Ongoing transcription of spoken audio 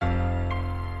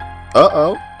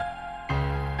Uh-oh.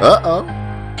 Uh-oh.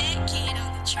 Fat Kid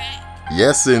on the track.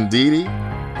 Yes, indeedy.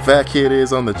 Fat Kid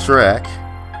is on the track.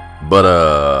 But,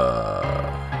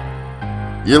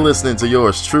 you're listening to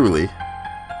yours truly.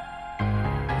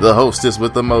 The hostess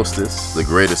with the mostest. The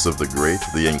greatest of the great.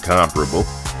 The incomparable.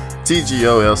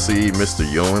 TGOLCE, Mr.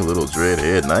 Ewing, Little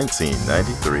Dreadhead,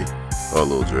 1993. Oh,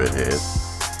 Little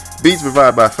Dreadhead. Beats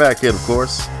provided by Fat Kid, of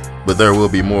course. But there will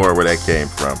be more where that came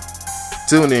from.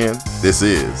 Tune in. This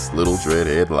is Little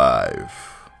Dreadhead Live.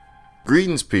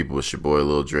 Greetings, people. It's your boy,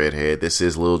 Little Dreadhead. This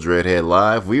is Little Dreadhead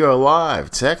Live. We are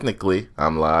live. Technically,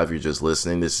 I'm live. You're just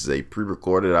listening. This is a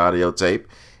pre-recorded audio tape,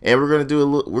 and we're gonna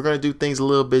do things a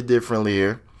little bit differently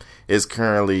here. It's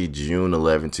currently June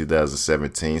 11,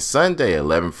 2017, Sunday,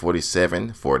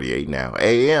 11:47 now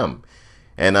a.m.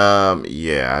 And I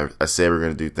said we're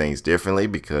gonna do things differently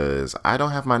because I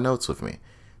don't have my notes with me.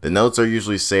 The notes are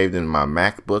usually saved in my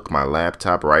MacBook, my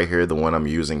laptop right here, the one I'm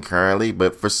using currently.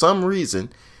 But for some reason,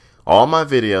 all my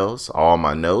videos, all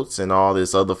my notes, and all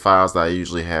these other files that I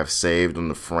usually have saved on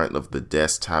the front of the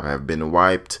desktop have been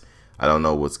wiped. I don't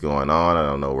know what's going on. I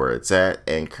don't know where it's at.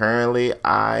 And currently,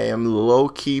 I am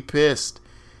low-key pissed.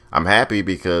 I'm happy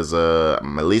because at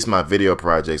least my video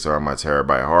projects are on my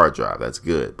terabyte hard drive. That's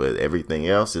good. But everything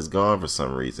else is gone for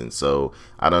some reason. So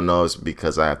I don't know. It's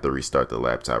because I have to restart the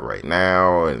laptop right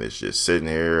now and it's just sitting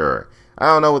here. Or I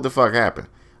don't know what the fuck happened.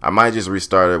 I might just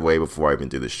restart it way before I even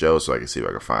do the show so I can see if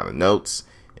I can find the notes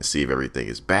and see if everything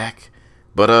is back.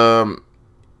 But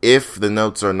if the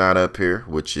notes are not up here,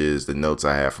 which is the notes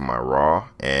I have for my Raw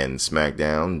and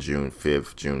Smackdown June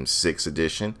 5th, June 6th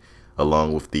edition,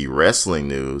 along with the wrestling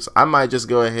news, I might just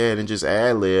go ahead and just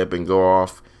ad-lib and go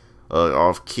off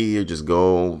key or just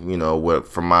go,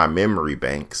 from my memory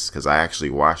banks, because I actually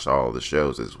watched all of the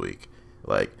shows this week.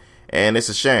 And it's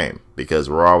a shame because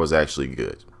Raw was actually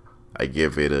good. I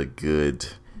give it a good,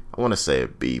 I want to say a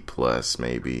B+,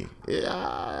 maybe.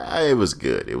 Yeah, it was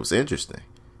good. It was interesting,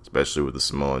 especially with the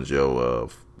Samoan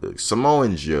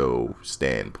Joe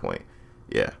standpoint.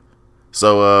 Yeah.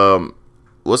 So,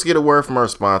 let's get a word from our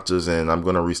sponsors, and I'm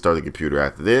going to restart the computer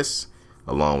after this,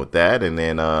 along with that, and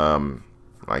then when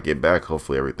I get back,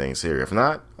 hopefully everything's here. If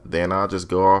not, then I'll just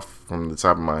go off from the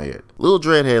top of my head. Little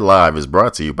Dreadhead Live is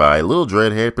brought to you by Little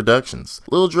Dreadhead Productions.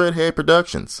 Little Dreadhead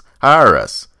Productions. Hire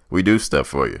us. We do stuff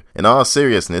for you. In all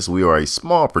seriousness, we are a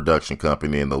small production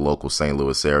company in the local St.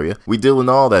 Louis area. We deal in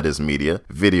all that is media,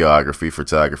 videography,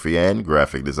 photography, and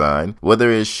graphic design.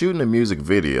 Whether it's shooting a music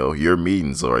video, your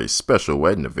meetings, or a special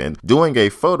wedding event, doing a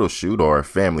photo shoot or a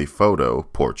family photo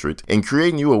portrait, and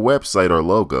creating you a website or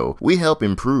logo, we help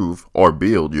improve or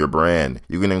build your brand.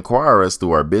 You can inquire us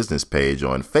through our business page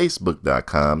on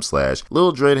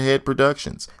Facebook.com/Little Dreadhead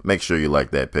Productions. Make sure you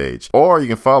like that page. Or you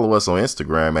can follow us on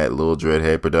Instagram at Little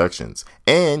Dreadhead Productions.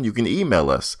 And you can email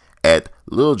us at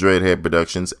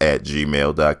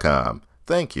littledreadheadproductions@gmail.com.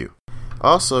 Thank you.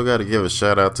 Also got to give a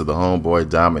shout out to the homeboy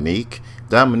Dominique.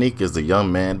 Dominique is the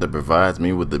young man that provides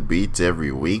me with the beats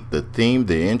every week, the theme,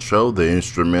 the intro, the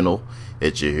instrumental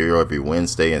that you hear every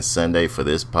Wednesday and Sunday for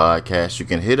this podcast. You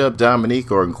can hit up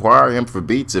Dominique or inquire him for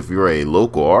beats if you're a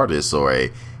local artist or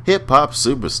a hip-hop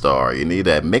superstar. You need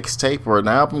a mixtape or an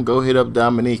album, go hit up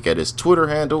Dominique at his Twitter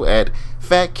handle at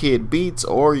FatKidBeats,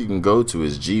 or you can go to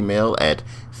his Gmail at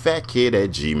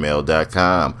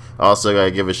fatkid@gmail.com. Also gotta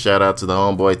give a shout out to the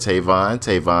homeboy Tavon.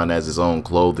 Tavon has his own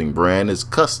clothing brand, his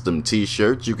custom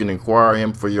t-shirts. You can inquire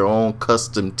him for your own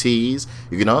custom tees.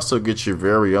 You can also get your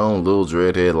very own Little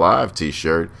Dreadhead Live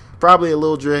t-shirt, probably a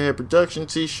Little Dreadhead Production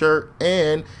t-shirt,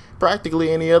 and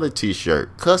practically any other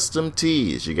t-shirt. Custom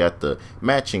tees. You got the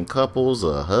matching couples,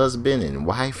 a husband and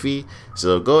wifey.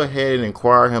 So go ahead and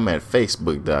inquire him at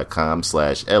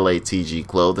facebook.com/LATG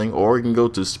clothing, or you can go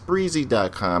to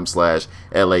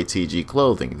spreezy.com/LATG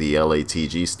clothing. The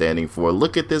LATG standing for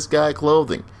Look at This Guy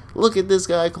Clothing. Look at this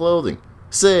guy clothing.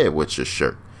 Say it with your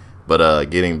shirt. But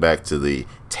getting back to the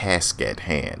task at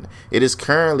hand. It is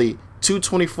currently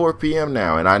 2:24 p.m.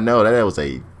 now, and I know that was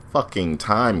a fucking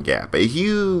time gap, a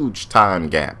huge time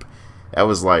gap. That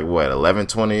was like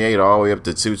 11:28 all the way up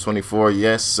to 2:24.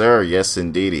 Yes sir, yes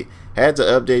indeedy. Had to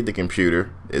update the computer,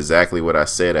 exactly what I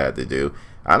said I had to do.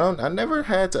 I never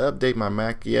had to update my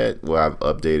Mac yet. Well, I've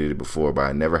updated it before, but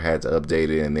I never had to update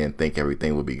it and then think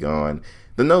everything would be gone.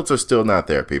 The notes are still not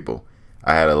there, people.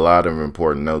 I had a lot of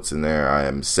important notes in there. I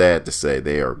am sad to say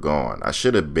they are gone. I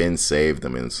should have been saved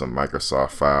them in some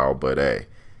Microsoft file, but hey,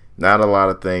 not a lot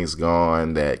of things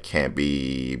gone that can't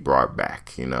be brought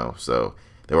back, So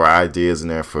there were ideas in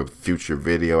there for future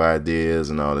video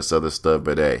ideas and all this other stuff,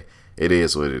 but hey, it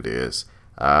is what it is.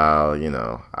 I'll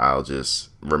just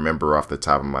remember off the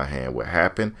top of my head what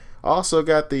happened. Also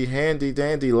got the handy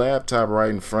dandy laptop right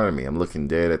in front of me. I'm looking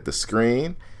dead at the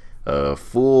screen.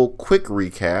 Full quick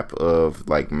recap of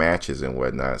like matches and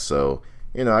whatnot. So,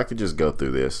 I could just go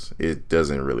through this. It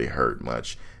doesn't really hurt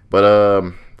much. But,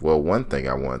 well, one thing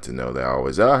I wanted to know that I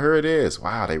always, here it is.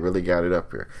 Wow, they really got it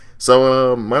up here.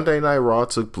 So, Monday Night Raw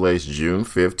took place June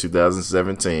 5th,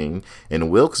 2017 in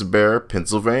Wilkes-Barre,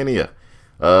 Pennsylvania.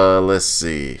 Let's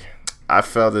see. I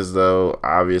felt as though,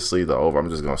 obviously, I'm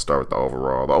just going to start with the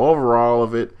overall. The overall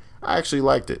of it, I actually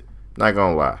liked it. Not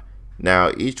going to lie.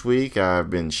 Now, each week, I've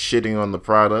been shitting on the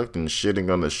product and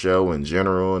shitting on the show in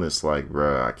general, and it's like,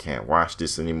 bruh, I can't watch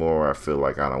this anymore. I feel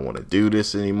like I don't want to do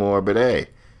this anymore, but hey,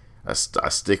 I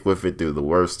stick with it through the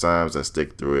worst times. I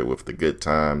stick through it with the good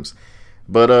times.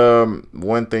 But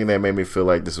one thing that made me feel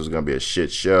like this was going to be a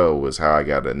shit show was how I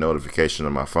got a notification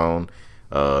on my phone.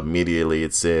 Immediately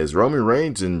it says Roman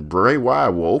Reigns and Bray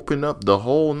Wyatt will open up the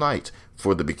whole night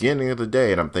for the beginning of the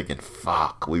day. And I'm thinking,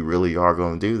 fuck, we really are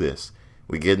going to do this.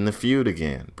 We getting the feud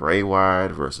again. Bray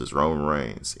Wyatts versus Roman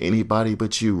Reigns. Anybody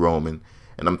but you, Roman.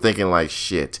 And I'm thinking like,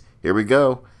 shit, here we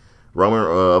go. Roman,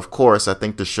 of course, I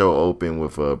think the show opened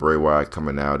with Bray Wyatt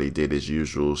coming out. He did his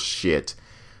usual shit.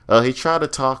 He tried to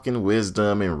talk in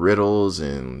wisdom and riddles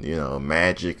and,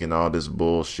 magic and all this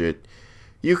bullshit.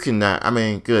 You cannot,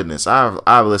 goodness,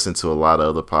 I've listened to a lot of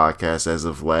other podcasts as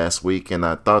of last week, and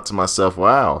I thought to myself,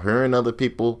 wow, hearing other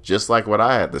people just like what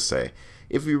I had to say.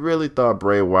 If you really thought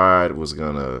Bray Wyatt was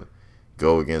going to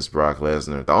go against Brock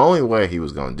Lesnar, the only way he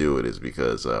was going to do it is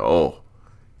because,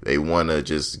 they want to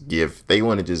just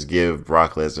give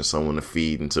Brock Lesnar someone to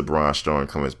feed until Braun Strowman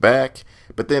comes back.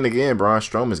 But then again, Braun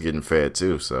Strowman's getting fed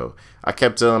too. So I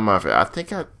kept telling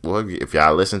if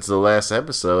y'all listened to the last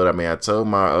episode, I told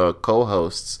my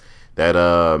co-hosts that,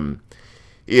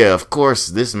 of course,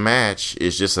 this match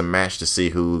is just a match to see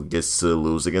who gets to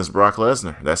lose against Brock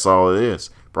Lesnar. That's all it is.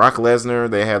 Brock Lesnar,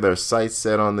 they have their sights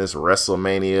set on this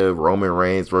WrestleMania Roman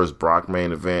Reigns versus Brock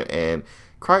main event. And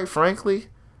quite frankly,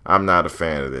 I'm not a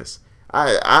fan of this.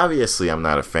 I'm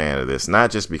not a fan of this.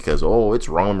 Not just because, it's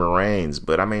Roman Reigns,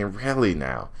 but really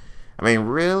now.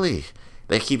 Really.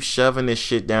 They keep shoving this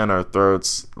shit down our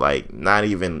throats. Like, I'm not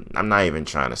even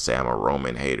trying to say I'm a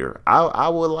Roman hater. I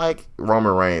would like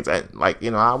Roman Reigns. I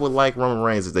would like Roman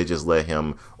Reigns if they just let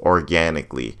him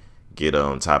organically get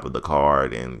on top of the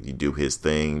card and do his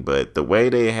thing. But the way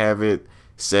they have it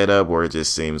set up, where it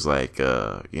just seems like,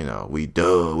 we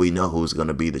know who's going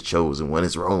to be the chosen one.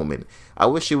 It's Roman. I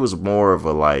wish it was more of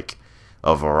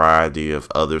a variety of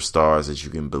other stars that you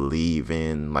can believe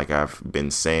in. Like I've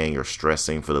been saying or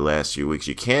stressing for the last few weeks,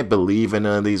 you can't believe in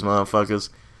none of these motherfuckers.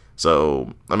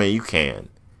 So, you can,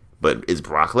 but it's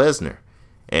Brock Lesnar.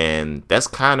 And that's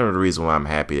kind of the reason why I'm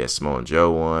happy that Samoa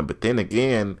Joe won. But then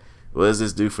again, what does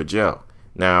this do for Joe?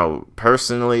 Now,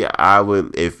 personally, I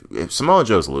would, if Samoa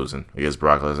Joe's losing against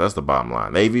Brock Lesnar, that's the bottom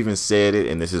line. They've even said it,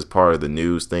 and this is part of the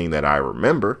news thing that I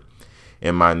remember.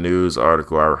 In my news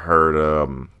article, I heard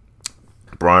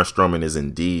Braun Strowman is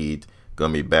indeed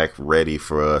going to be back ready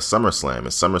for SummerSlam. And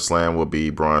SummerSlam will be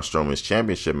Braun Strowman's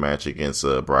championship match against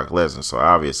Brock Lesnar. So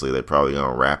obviously, they're probably going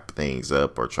to wrap things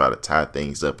up or try to tie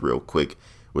things up real quick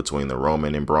between the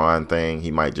Roman and Braun thing.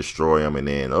 He might destroy him and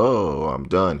then, I'm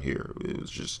done here. It was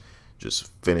just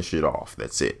finish it off.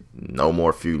 That's it. No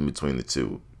more feud between the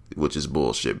two, which is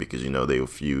bullshit because, they will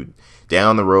feud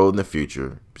down the road in the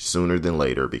future sooner than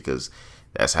later because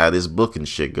that's how this booking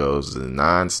shit goes.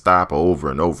 Non-stop, over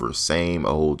and over, same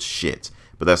old shit.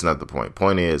 But that's not the point.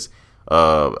 Point is,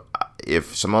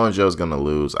 if Samoa Joe's going to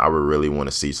lose, I would really want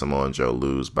to see Samoa Joe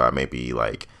lose by maybe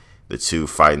like the two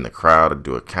fighting the crowd or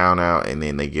do a count out, and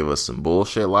then they give us some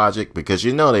bullshit logic because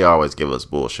they always give us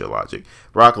bullshit logic.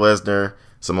 Brock Lesnar,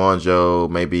 Samoa Joe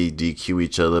maybe DQ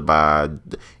each other by...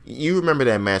 You remember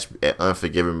that match at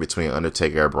Unforgiven between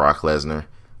Undertaker and Brock Lesnar?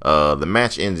 The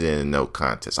match ended in no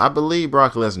contest. I believe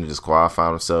Brock Lesnar disqualified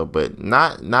himself, but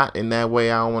not in that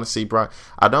way. I don't want to see Brock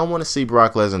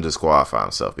Lesnar disqualify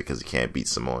himself because he can't beat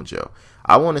Samoa Joe.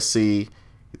 I want to see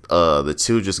the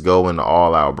two just go into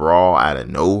all-out brawl out of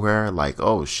nowhere. Like,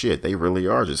 oh shit, they really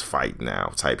are just fighting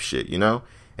now type shit,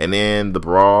 And then the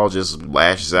brawl just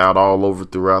lashes out all over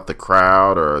throughout the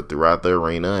crowd or throughout the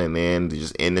arena, and then they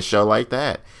just end the show like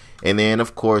that. And then,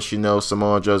 of course,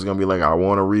 Samoa Joe's going to be like, I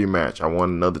want a rematch. I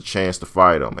want another chance to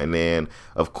fight him. And then,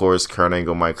 of course, Kurt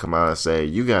Angle might come out and say,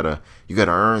 you gotta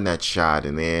earn that shot.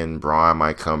 And then Braun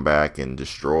might come back and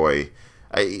destroy.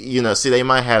 They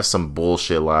might have some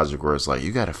bullshit logic where it's like,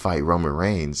 you got to fight Roman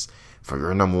Reigns for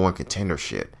your number one contender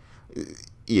shit.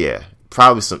 Yeah,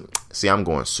 probably some. See, I'm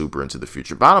going super into the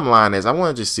future. Bottom line is, I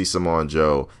want to just see Samoa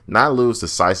Joe not lose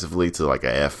decisively to like a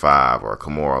F5 or a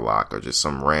Kimura lock or just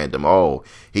some random, oh,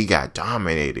 he got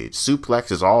dominated.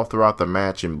 Suplexes all throughout the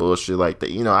match and bullshit like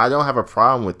that. I don't have a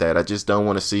problem with that. I just don't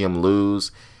want to see him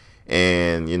lose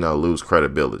and, lose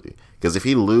credibility. Because if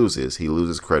he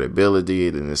loses credibility,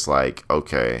 then it's like,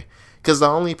 okay. Because the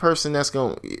only person that's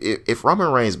going to, if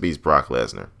Roman Reigns beats Brock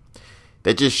Lesnar,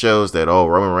 that just shows that,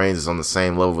 Roman Reigns is on the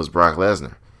same level as Brock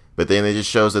Lesnar. But then it just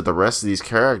shows that the rest of these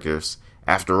characters,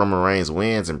 after Roman Reigns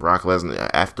wins and Brock Lesnar,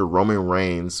 after Roman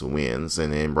Reigns wins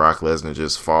and then Brock Lesnar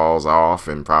just falls off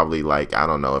and probably I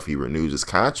don't know if he renews his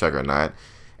contract or not,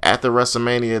 at the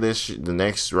WrestleMania, the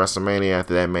next WrestleMania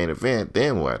after that main event,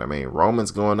 then what? I mean,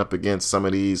 Roman's going up against some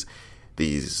of these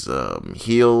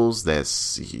heels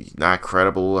that's not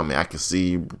credible. I mean, I can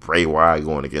see Bray Wyatt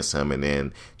going against him and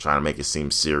then trying to make it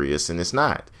seem serious, and it's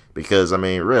not. Because, I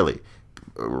mean, really,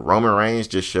 Roman Reigns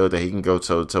just showed that he can go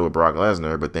toe-to-toe with Brock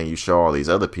Lesnar, but then you show all these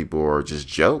other people are just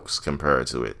jokes compared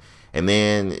to it. And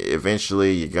then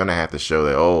eventually you're going to have to show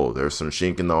that, there's some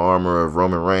chink in the armor of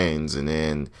Roman Reigns, and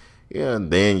then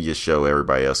you show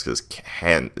everybody else is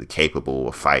capable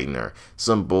of fighting or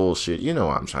some bullshit. You know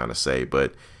what I'm trying to say,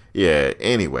 but yeah,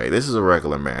 anyway, this is a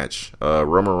regular match.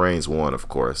 Roman Reigns won, of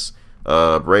course.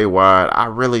 Bray Wyatt, I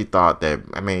really thought that,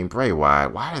 Bray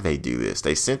Wyatt, why did they do this?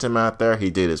 They sent him out there, he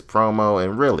did his promo,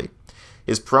 and really,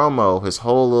 his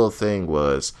whole little thing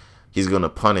was he's going to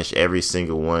punish every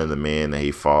single one of the men that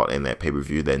he fought in that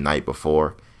pay-per-view that night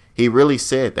before. He really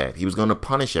said that. He was going to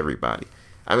punish everybody.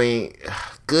 I mean,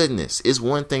 goodness, it's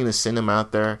one thing to send him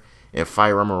out there and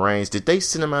fight Roman Reigns. Did they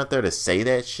send him out there to say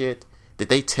that shit? Did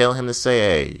they tell him to say,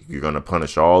 hey, you're going to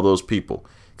punish all those people?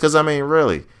 Because,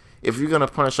 really, if you're going to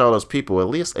punish all those people, at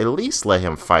least let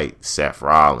him fight Seth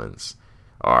Rollins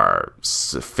or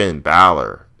Finn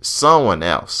Balor, someone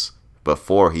else,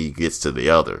 before he gets to the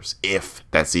others, if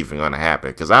that's even going to happen,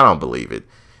 because I don't believe it.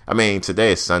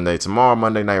 Today is Sunday. Tomorrow,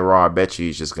 Monday Night Raw, I bet you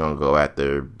he's just going to go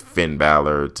after Finn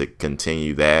Balor to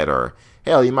continue that, or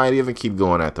hell, he might even keep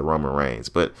going after Roman Reigns.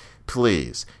 But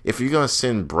please, if you're going to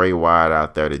send Bray Wyatt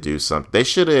out there to do something, they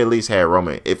should have at least had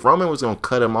Roman. If Roman was going to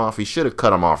cut him off, he should have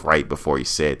cut him off right before he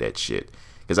said that shit.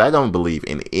 Because I don't believe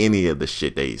in any of the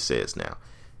shit that he says now.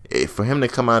 For him to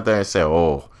come out there and say,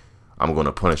 I'm going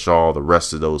to punish all the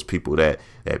rest of those people that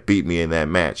beat me in that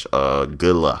match,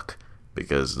 good luck.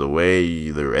 Because the way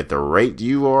at the rate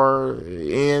you are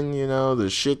in, the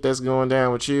shit that's going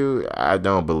down with you, I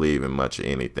don't believe in much of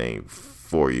anything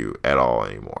for you at all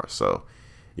anymore. So,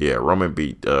 yeah, Roman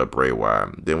beat Bray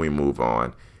Wyatt. Then we move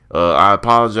on. I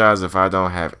apologize if I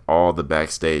don't have all the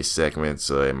backstage segments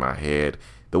in my head.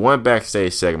 The one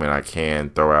backstage segment I can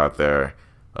throw out there,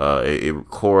 it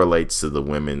correlates to the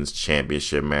women's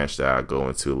championship match that I'll go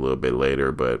into a little bit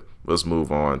later. But let's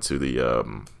move on to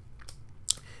the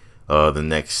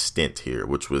next stint here,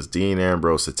 which was Dean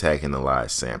Ambrose attacking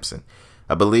Elias Sampson.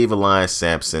 I believe Elias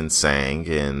Sampson sang,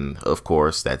 and of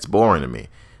course, that's boring to me.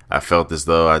 I felt as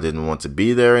though I didn't want to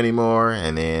be there anymore,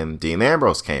 and then Dean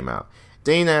Ambrose came out.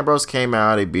 He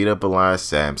beat up Elias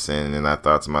Sampson, and I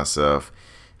thought to myself,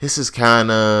 this is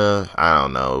kind of, I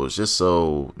don't know, it was just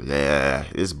so,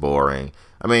 it's boring.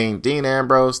 Dean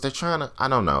Ambrose, they're trying to, I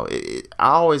don't know. I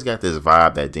always got this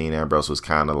vibe that Dean Ambrose was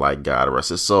kind of like, God rest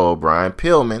his soul, Brian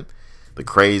Pillman, the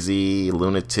crazy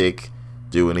lunatic,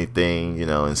 do anything,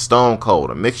 and Stone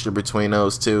Cold, a mixture between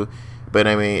those two. But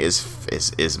it's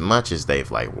as much as they've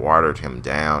watered him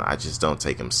down, I just don't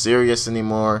take him serious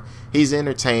anymore. He's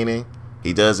entertaining,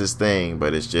 he does his thing,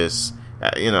 but it's just,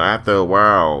 after a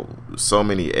while, so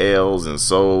many L's and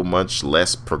so much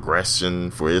less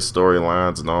progression for his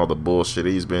storylines and all the bullshit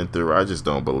he's been through, I just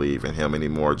don't believe in him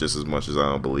anymore, just as much as I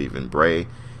don't believe in Bray.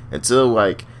 Until,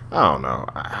 I don't know,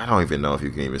 I don't even know if you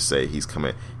can even say he's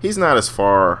coming. He's not as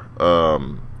far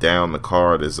down the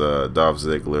card as Dolph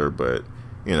Ziggler, but,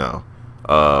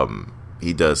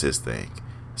 he does his thing.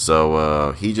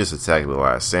 So he just attacked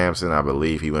Elias Sampson. I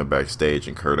believe he went backstage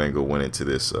and Kurt Angle went into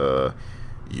this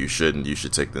you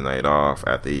should take the night off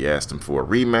after he asked him for a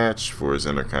rematch for his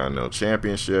Intercontinental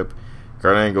Championship.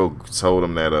 Kurt Angle told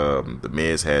him that the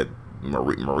Miz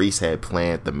Maurice had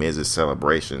planned the Miz's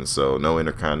celebration, so no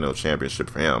Intercontinental Championship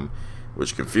for him,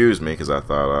 which confused me because I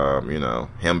thought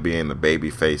him being the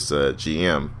babyface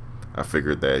GM, I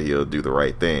figured that he'll do the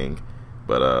right thing,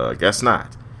 but I guess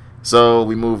not. So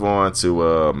we move on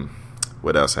to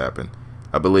what else happened.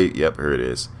 I believe, yep, here it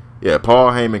is. Yeah,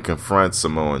 Paul Heyman confronts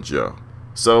Samoa Joe.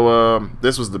 So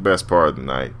this was the best part of the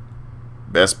night.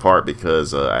 Best part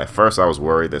because at first I was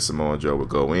worried that Samoa Joe would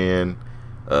go in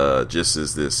just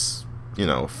as this,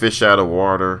 fish out of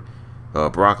water.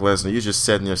 Brock Lesnar, you're just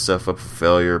setting yourself up for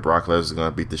failure. Brock Lesnar's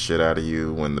going to beat the shit out of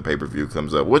you when the pay-per-view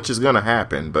comes up, which is going to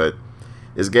happen, but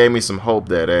it gave me some hope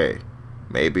that, hey,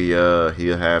 maybe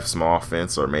he'll have some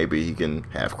offense, or maybe he can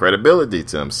have credibility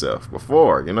to himself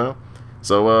before,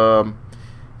 So,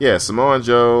 yeah, Samoa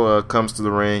Joe comes to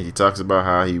the ring. He talks about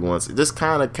how he wants... This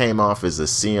kind of came off as a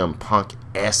CM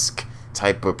Punk-esque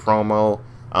type of promo.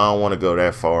 I don't want to go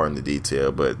that far into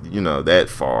detail, but, that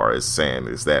far is saying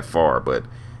it's that far. But,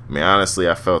 I mean, honestly,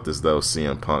 I felt as though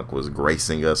CM Punk was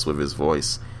gracing us with his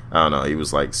voice. I don't know. He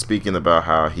was, like, speaking about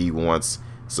how he wants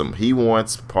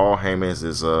Paul Heyman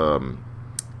as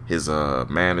his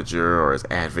manager or his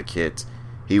advocate.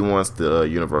 He wants the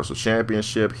Universal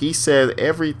Championship. He said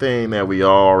everything that we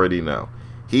already know.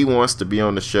 He wants to be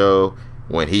on the show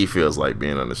when he feels like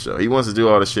being on the show. He wants to do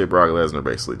all the shit Brock Lesnar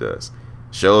basically does.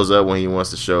 Shows up when he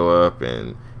wants to show up,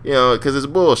 and, because it's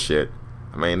bullshit.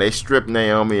 I mean, they stripped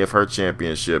Naomi of her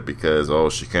championship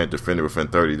because, she can't defend it within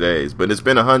 30 days. But it's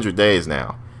been 100 days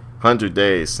now. 100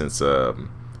 days since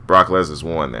Brock Lesnar's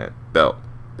won that belt.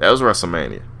 That was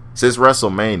WrestleMania. Since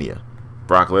WrestleMania,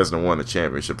 Brock Lesnar won the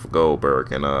championship for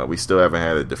Goldberg, and we still haven't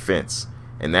had a defense.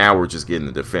 And now we're just getting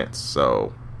the defense.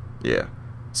 So, yeah.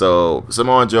 So,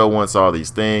 Samoa Joe wants all these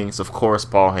things. Of course,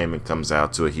 Paul Heyman comes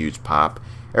out to a huge pop.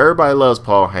 Everybody loves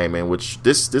Paul Heyman, which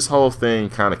this whole thing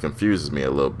kind of confuses me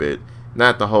a little bit.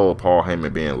 Not the whole Paul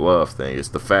Heyman being loved thing. It's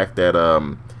the fact that,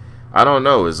 I don't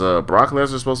know, is Brock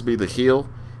Lesnar supposed to be the heel?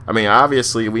 I mean,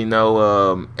 obviously, we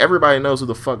know, everybody knows who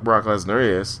the fuck Brock Lesnar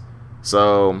is.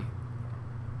 So,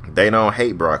 they don't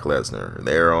hate Brock Lesnar.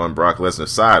 They're on Brock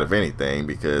Lesnar's side, if anything,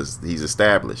 because he's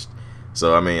established.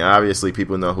 So, I mean, obviously,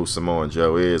 people know who Samoa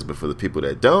Joe is, but for the people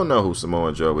that don't know who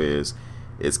Samoa Joe is,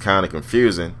 it's kind of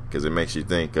confusing, because it makes you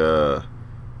think,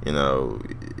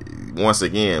 once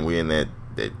again, we in that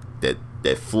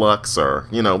flux, or,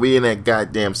 we in that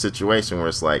goddamn situation where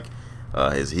it's like,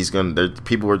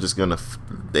 people are just gonna,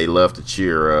 they love to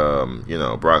cheer,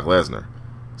 Brock Lesnar.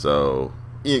 So,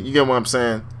 you get what I'm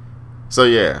saying? So,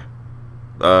 yeah,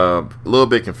 a little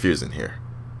bit confusing here.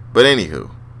 But anywho,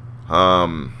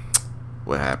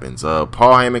 what happens? Paul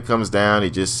Heyman comes down. He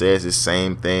just says the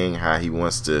same thing, how he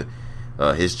wants to,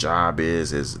 his job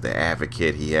is as the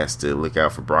advocate. He has to look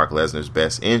out for Brock Lesnar's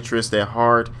best interest at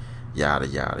heart, yada,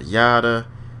 yada, yada.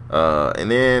 And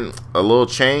then a little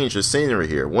change of scenery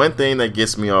here. One thing that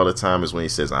gets me all the time is when he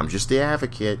says, I'm just the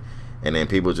advocate. And then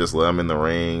people just let him in the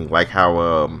ring. Like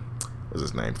how, what's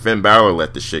his name? Finn Balor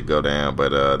let the shit go down.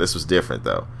 But this was different,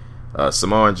 though.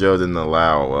 Samoa Joe didn't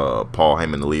allow Paul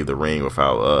Heyman to leave the ring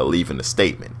without leaving a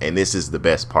statement. And this is the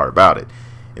best part about it.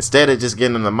 Instead of just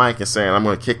getting on the mic and saying, I'm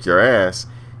going to kick your ass,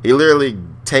 he literally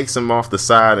takes him off the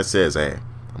side and says, hey,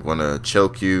 I'm going to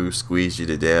choke you, squeeze you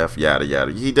to death, yada,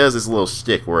 yada. He does this little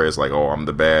shtick where it's like, I'm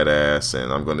the badass,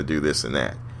 and I'm going to do this and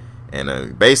that.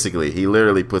 And basically, he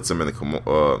literally puts him in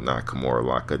the, not Kimura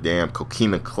lock, a damn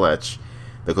coquina clutch.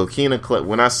 The coquina clutch,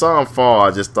 when I saw him fall,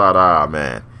 I just thought,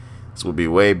 man, this would be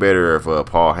way better if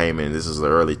Paul Heyman, this is the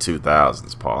early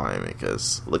 2000s Paul Heyman,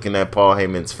 because looking at Paul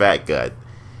Heyman's fat gut,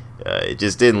 it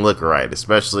just didn't look right,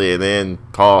 especially, and then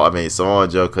Samoa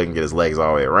Joe couldn't get his legs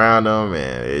all the way around him,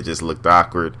 and it just looked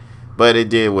awkward, but it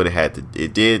did what it had to,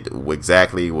 it did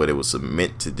exactly what it was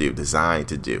meant to do, designed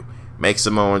to do, make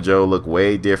Samoa Joe look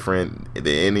way different than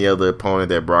any other opponent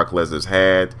that Brock Lesnar's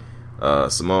had.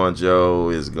 Samoa Joe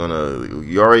is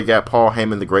you already got Paul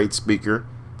Heyman, the great speaker,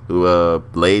 who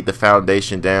laid the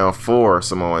foundation down for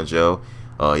Samoa Joe.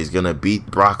 He's going to beat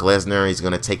Brock Lesnar. He's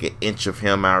going to take an inch of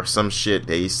him out or some shit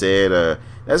that he said.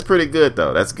 That's pretty good,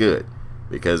 though. That's good.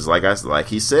 Because, like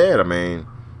he said, I mean,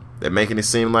 they're making it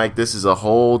seem like this is a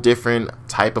whole different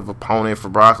type of opponent for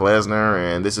Brock Lesnar,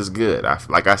 and this is good.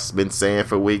 Like I've been saying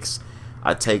for weeks,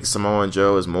 I take Samoa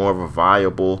Joe as more of a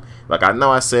viable... Like, I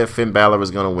know I said Finn Balor was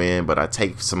going to win, but I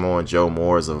take Samoa Joe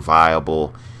more as a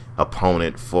viable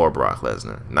opponent for Brock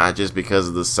Lesnar. Not just because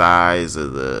of the size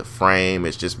of the frame,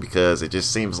 it's just because it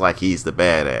just seems like he's the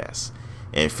badass.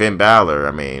 And Finn Balor,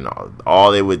 I mean,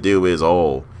 all they would do is,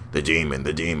 the demon,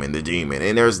 the demon, the demon.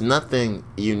 And there's nothing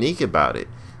unique about it.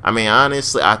 I mean,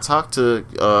 honestly, I talked to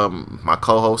my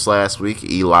co-host last week,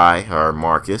 Eli, or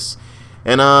Marcus,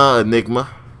 and Enigma.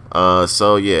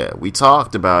 So, yeah, we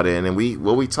talked about it. And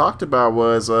what we talked about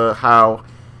was how...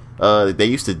 they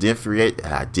used to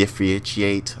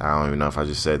differentiate. I don't even know if I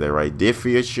just said that right.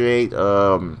 Differentiate.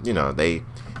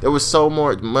 There was so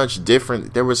much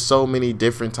different. There was so many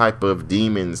different type of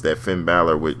demons that Finn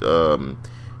Balor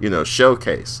would,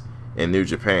 showcase in New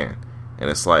Japan. And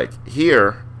it's like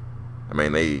here, I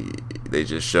mean, they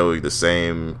just show you the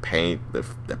same paint,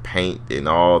 the paint and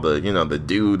all the, the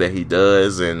dude that he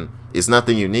does, and it's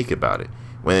nothing unique about it.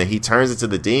 when he turns into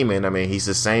the Demon, I mean, he's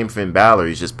the same Finn Balor,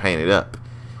 he's just painted up.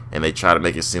 And they try to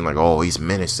make it seem like, oh, he's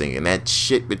menacing. And that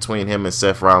shit between him and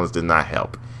Seth Rollins did not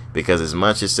help. Because as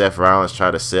much as Seth Rollins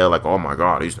tried to sell, like, oh my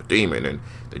God, he's the Demon and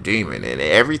the Demon. And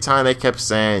every time they kept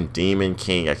saying Demon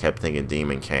King, I kept thinking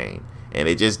Demon Kane. And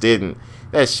it just didn't,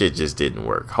 that shit just didn't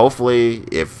work. Hopefully,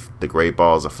 if the Great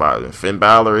Balls of Fire, Finn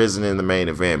Balor isn't in the main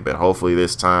event, but hopefully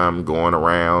this time going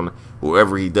around,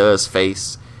 whoever he does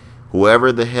face,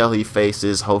 whoever the hell he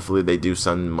faces, hopefully they do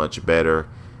something much better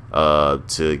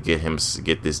to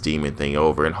get this Demon thing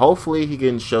over. And hopefully he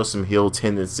can show some heel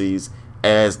tendencies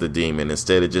as the Demon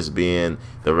instead of just being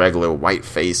the regular white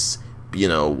face,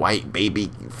 white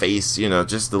baby face,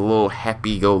 just the little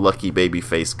happy-go-lucky baby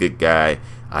face good guy.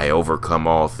 I overcome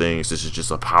all things. This is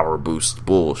just a power boost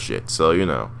bullshit. So,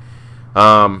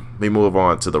 we move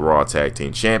on to the Raw Tag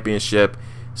Team Championship.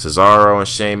 Cesaro and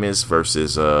Sheamus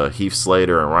versus Heath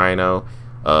Slater and Rhino.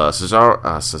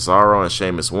 Cesaro and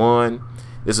Sheamus won.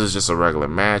 This was just a regular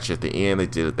match. At the end,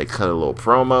 they cut a little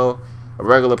promo. A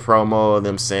regular promo of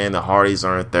them saying the Hardys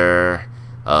aren't there.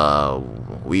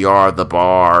 We are the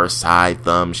bar, side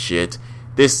thumb shit.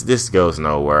 This goes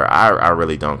nowhere. I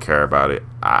really don't care about it.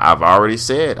 I've already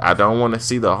said I don't want to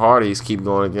see the Hardys keep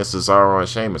going against Cesaro and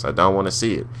Sheamus. I don't want to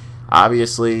see it.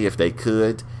 Obviously, if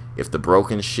the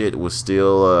broken shit was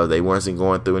still, they wasn't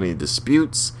going through any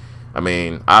disputes, I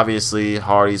mean, obviously,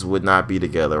 Hardys would not be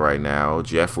together right now.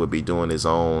 Jeff would be doing his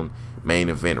own main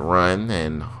event run,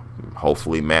 and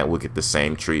hopefully Matt will get the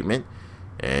same treatment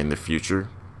in the future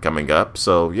coming up.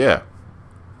 So, yeah,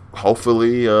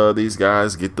 hopefully these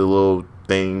guys get the little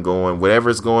thing going.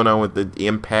 Whatever's going on with the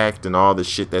Impact and all the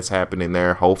shit that's happening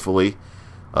there, hopefully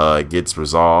it gets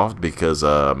resolved, because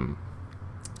I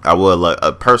would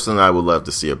love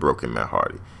to see a broken Matt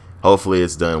Hardy. Hopefully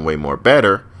it's done way more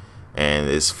better. And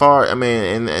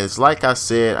and it's like I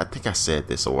said, I think I said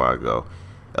this a while ago.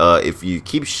 If you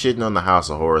keep shitting on the House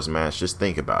of Horrors match, just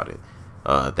think about it.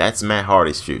 That's Matt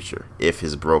Hardy's future if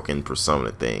his broken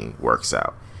persona thing works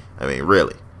out. I mean,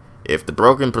 really. If the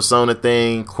broken persona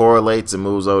thing correlates and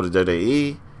moves over to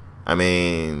WWE, I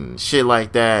mean, shit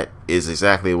like that is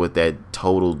exactly what that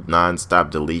total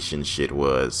non-stop deletion shit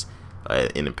was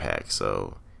in Impact.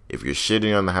 So if you're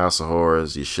shitting on the House of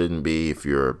Horrors, you shouldn't be. If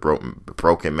you're a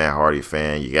broken Matt Hardy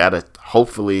fan, you gotta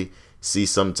hopefully see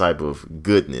some type of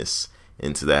goodness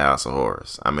into the House of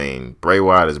Horrors. I mean, Bray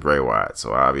Wyatt is Bray Wyatt,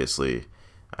 so obviously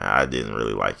I didn't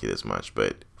really like it as much.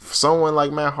 But for someone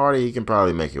like Matt Hardy, he can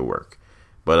probably make it work.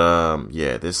 But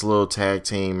yeah, this little tag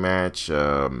team match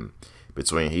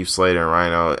between Heath Slater and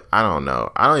Rhino, I don't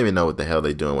know. I don't even know what the hell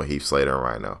they're doing with Heath Slater and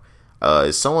Rhino.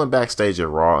 Is someone backstage at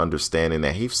Raw understanding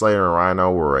that Heath Slater and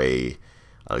Rhino were a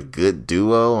good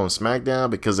duo on Smackdown?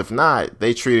 Because if not,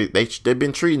 they've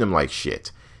been treating them like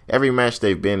shit. Every match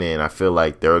they've been in, I feel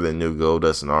like they're the new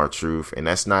Goldust and R-Truth. And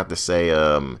that's not to say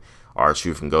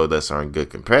R-Truth and Goldust aren't good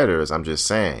competitors. I'm just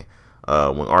saying,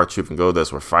 when R-Truth and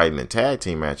Goldust were fighting in tag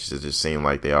team matches, it just seemed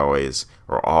like they always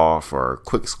were off, or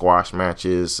quick squash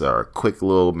matches, or quick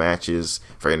little matches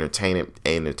for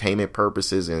entertainment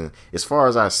purposes. And as far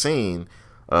as I've seen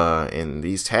in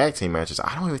these tag team matches,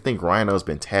 I don't even think Rhino's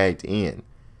been tagged in.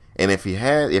 And if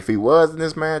he was in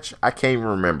this match, I can't even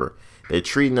remember. They're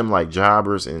treating them like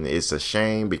jobbers, and it's a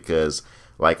shame because,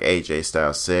 like AJ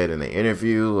Styles said in the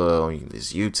interview,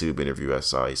 this YouTube interview I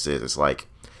saw, he says it's like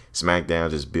SmackDown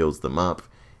just builds them up,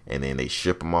 and then they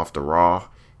ship them off to Raw,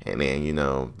 and then,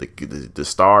 the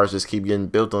stars just keep getting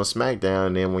built on SmackDown,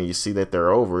 and then when you see that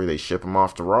they're over, they ship them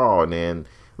off to Raw, and then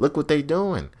look what they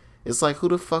doing. It's like, who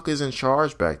the fuck is in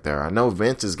charge back there? I know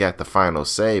Vince has got the final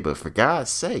say, but for God's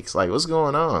sakes, like, what's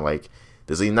going on? Like,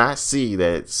 does he not see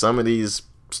that some of these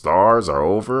stars are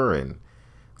over, and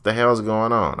what the hell is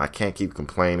going on? I can't keep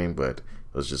complaining, but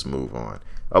let's just move on.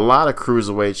 A lot of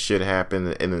cruiserweight shit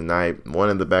happened in the night. One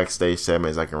of the backstage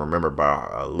segments I can remember by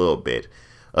a little bit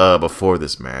before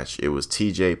this match, it was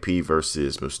TJP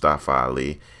versus Mustafa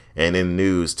Ali. And in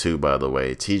news too, by the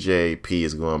way, TJP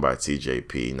is going by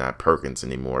TJP, not Perkins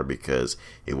anymore, because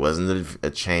it wasn't a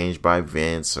change by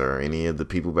Vince or any of the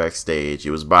people backstage.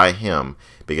 It was by him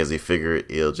because he figured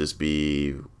it'll just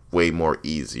be way more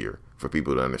easier for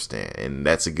people to understand. And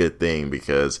that's a good thing,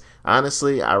 because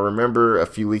honestly, I remember a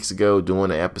few weeks ago doing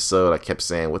an episode, I kept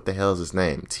saying, what the hell is his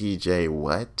name? TJ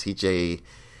what? TJ,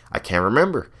 I can't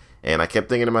remember. And I kept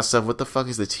thinking to myself, what the fuck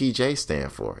is the TJ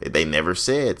stand for? They never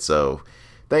said. So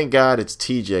thank God it's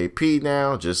TJP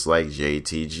now, just like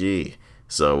JTG.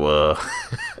 So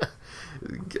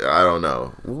I don't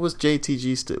know. What was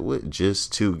JTG?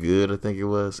 Just Too Good, I think it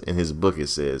was. In his book it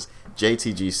says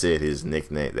JTG said his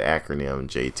nickname, the acronym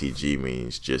JTG,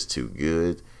 means Just Too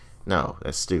Good. No,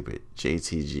 that's stupid.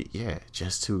 JTG. Yeah,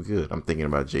 just too good. I'm thinking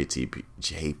about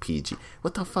JPG.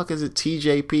 What the fuck is it?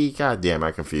 TJP? God damn,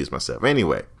 I confused myself.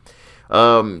 Anyway,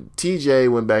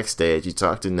 TJ went backstage. He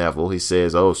talked to Neville. He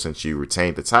says, oh, since you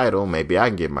retained the title, maybe I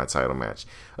can get my title match.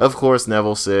 Of course,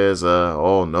 Neville says,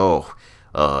 oh, no.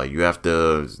 You have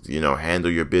to,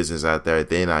 handle your business out there.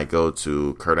 Then I go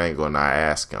to Kurt Angle and I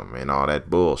ask him and all that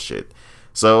bullshit.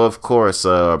 So, of course,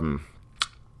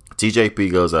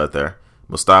 TJP goes out there.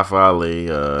 Mustafa Ali,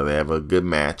 they have a good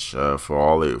match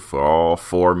for all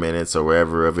 4 minutes or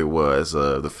wherever it was.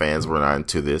 The fans were not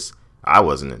into this. I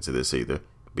wasn't into this either,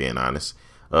 being honest.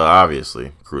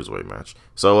 Obviously, cruiserweight match.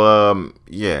 So,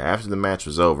 after the match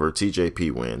was over,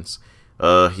 TJP wins.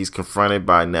 He's confronted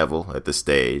by Neville at the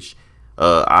stage.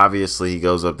 Obviously, he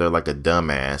goes up there like a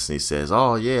dumbass and he says,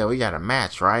 oh, yeah, we got a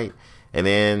match, right? And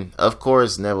then, of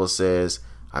course, Neville says,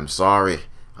 I'm sorry,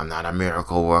 I'm not a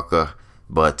miracle worker,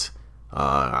 but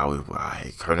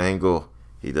Kurt Angle,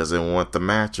 he doesn't want the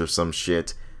match or some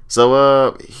shit.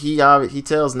 So he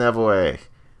tells Neville, hey,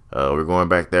 we're going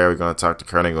back there. We're going to talk to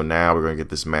Kurt Angle now. We're going to get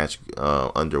this match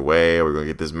underway. We're going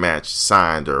to get this match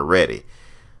signed or ready.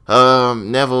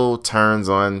 Neville turns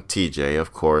on TJ.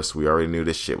 Of course, we already knew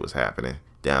this shit was happening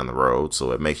down the road,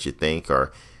 so it makes you think.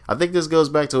 Or I think this goes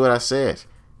back to what I said.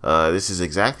 This is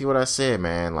exactly what I said,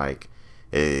 man. Like,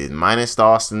 minus the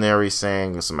Austin Aries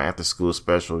saying some after school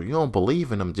special, you don't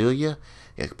believe in him, do you?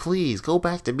 Yeah, please go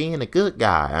back to being a good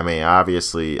guy. I mean,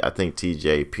 obviously, I think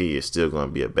TJP is still going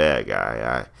to be a bad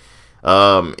guy.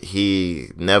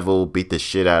 Neville beat the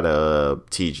shit out of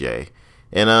TJ,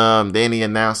 and then he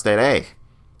announced that, hey,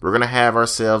 we're gonna have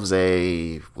ourselves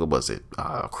a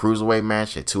cruiserweight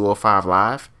match at 205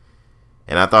 Live,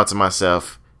 and I thought to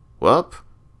myself, well,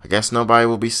 I guess nobody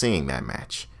will be seeing that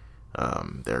match.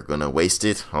 They're going to waste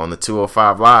it on the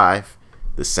 205 Live,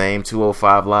 the same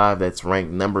 205 Live that's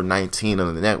ranked number 19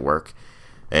 on the network.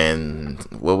 And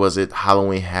what was it?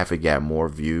 Halloween Havoc got more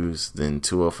views than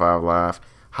 205 Live.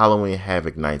 Halloween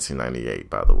Havoc 1998,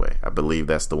 by the way. I believe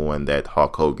that's the one that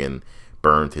Hulk Hogan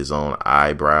burned his own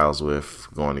eyebrows with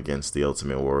going against the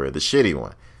Ultimate Warrior. The shitty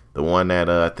one. The one that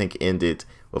I think ended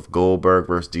with Goldberg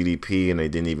versus DDP and they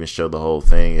didn't even show the whole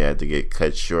thing. It had to get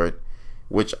cut short.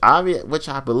 Which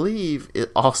I believe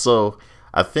it also,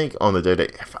 I think on the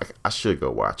WWE, I should go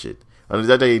watch it. On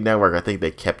the WWE Network, I think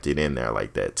they kept it in there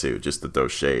like that too, just to throw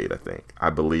shade, I think. I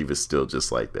believe it's still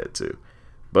just like that too.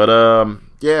 But,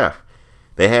 yeah,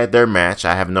 they had their match.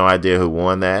 I have no idea who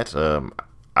won that.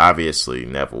 Obviously,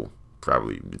 Neville,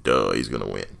 probably, he's going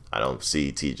to win. I don't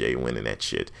see TJ winning that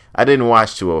shit. I didn't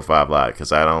watch 205 Live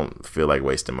because I don't feel like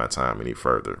wasting my time any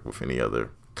further with any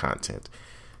other content.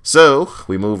 So,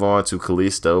 we move on to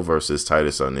Kalisto versus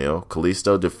Titus O'Neil.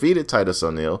 Kalisto defeated Titus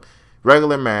O'Neil.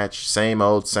 Regular match, same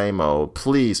old, same old.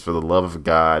 Please, for the love of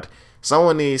God,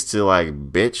 someone needs to,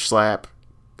 bitch slap,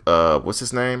 what's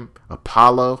his name?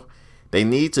 Apollo. They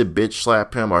need to bitch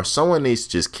slap him, or someone needs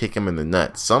to just kick him in the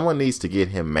nuts. Someone needs to get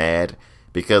him mad,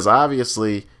 because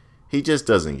obviously, he just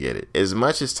doesn't get it. As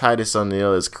much as Titus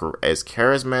O'Neil, as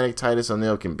charismatic Titus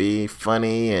O'Neil can be,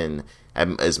 funny, and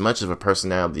as much of a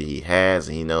personality he has,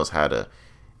 and he knows how to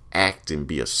act and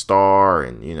be a star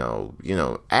and,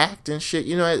 act and shit,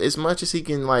 as much as he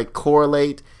can,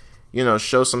 correlate,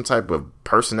 show some type of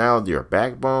personality or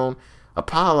backbone,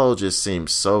 Apollo just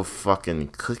seems so fucking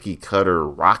cookie cutter,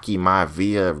 Rocky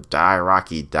Maivia, die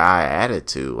Rocky die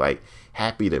attitude,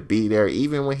 happy to be there,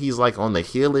 even when he's on the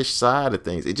heelish side of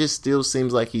things. It just still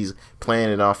seems like he's playing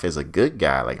it off as a good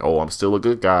guy, I'm still a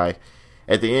good guy.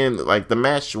 At the end, the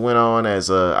match went on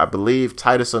as, I believe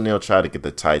Titus O'Neil tried to get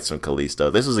the tights from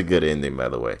Kalisto. This was a good ending, by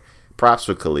the way. Props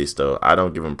for Kalisto. I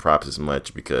don't give him props as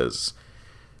much because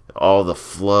all the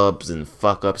flubs and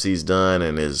fuck-ups he's done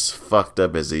and as fucked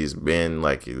up as he's been,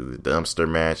 the dumpster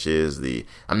matches,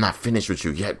 I'm not finished with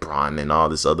you yet, Braun, and all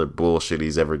this other bullshit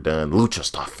he's ever done, lucha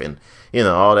stuff, and,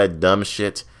 all that dumb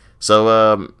shit.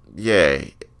 So,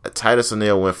 Titus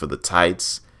O'Neil went for the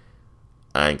tights.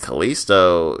 And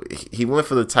Kalisto, he went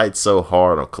for the tights so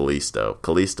hard on Kalisto.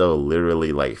 Kalisto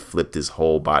literally flipped his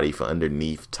whole body from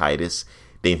underneath Titus.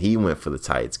 Then he went for the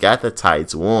tights, got the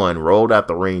tights, won, rolled out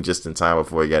the ring just in time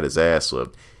before he got his ass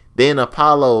whipped. Then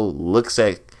Apollo looks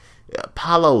up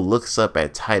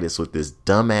at Titus with this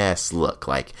dumbass look,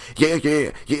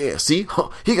 yeah, see,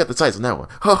 he got the tights on that one.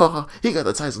 He got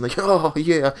the tights on that. Oh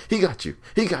yeah, he got you.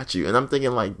 And I'm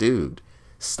thinking dude,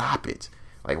 stop it.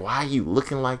 Why are you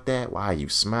looking like that? Why are you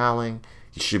smiling?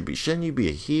 Shouldn't you be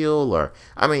a heel? Or,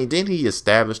 didn't he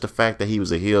establish the fact that he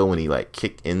was a heel when he,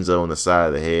 kicked Enzo on the side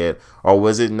of the head? Or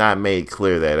was it not made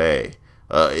clear that, hey,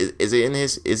 Is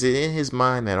it in his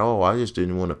mind that, oh, I just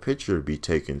didn't want a picture to be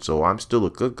taken, so I'm still a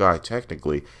good guy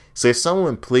technically? So if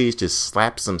someone please just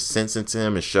slap some sense into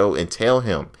him and tell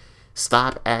him,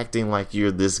 stop acting like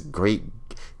you're this great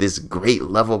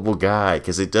lovable guy,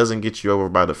 because it doesn't get you over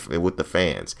with the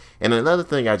fans. And another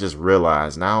thing I just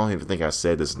realized, and I don't even think I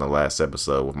said this in the last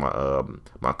episode with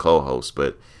my co-host,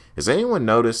 but has anyone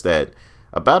noticed that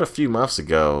about a few months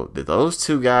ago that those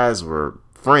two guys were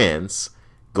friends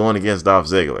going against Dolph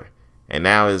Ziggler, and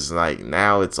now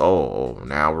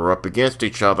we're up against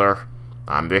each other.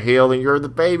 I'm the heel and you're the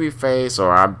babyface,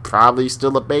 or I'm probably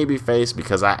still a babyface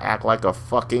because I act like a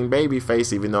fucking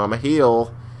babyface even though I'm a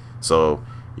heel. So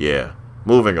yeah,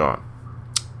 moving on.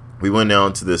 We went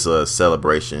on to this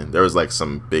celebration. There was like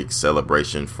some big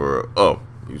celebration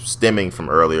stemming from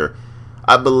earlier.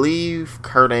 I believe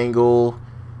Kurt Angle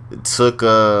took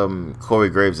Corey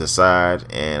Graves aside,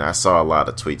 and I saw a lot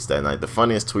of tweets that night. The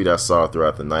funniest tweet I saw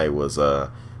throughout the night was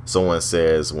someone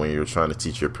says when you're trying to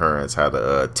teach your parents how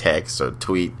to text or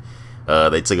tweet,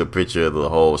 they took a picture of the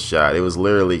whole shot. It was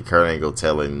literally Kurt Angle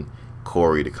telling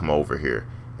Corey to come over here,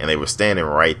 and they were standing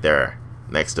right there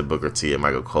next to Booker T and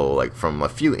Michael Cole, like from a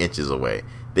few inches away.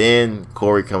 Then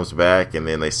Corey comes back, and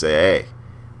then they say, hey,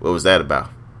 what was that about?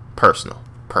 Personal.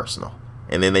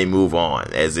 And then they move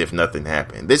on as if nothing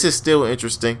happened. This is still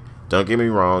interesting. Don't get me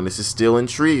wrong. This is still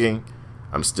intriguing.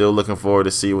 I'm still looking forward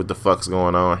to see what the fuck's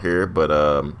going on here. But,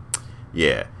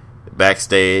 yeah.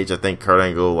 Backstage, I think Kurt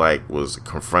Angle, was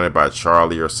confronted by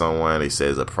Charlie or someone. He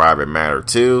says a private matter,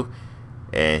 too.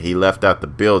 And he left out the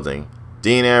building.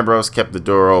 Dean Ambrose kept the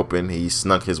door open. He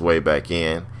snuck his way back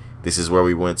in. This is where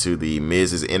we went to the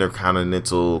Miz's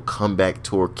Intercontinental Comeback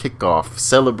Tour kickoff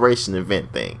celebration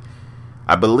event thing.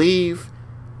 I believe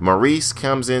Maurice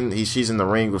comes in. She's in the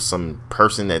ring with some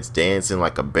person that's dancing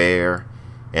like a bear.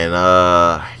 And,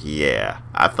 yeah.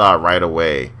 I thought right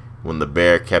away when the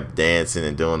bear kept dancing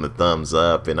and doing the thumbs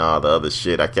up and all the other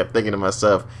shit, I kept thinking to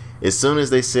myself, as soon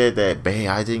as they said that, bae,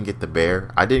 I didn't get the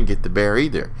bear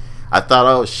either. I thought,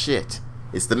 oh, shit.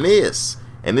 It's The Miz.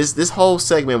 And this whole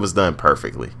segment was done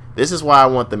perfectly. This is why I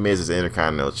want The Miz as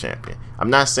Intercontinental Champion. I'm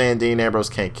not saying Dean Ambrose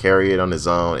can't carry it on his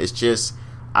own. It's just,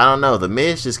 I don't know. The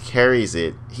Miz just carries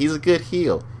it. He's a good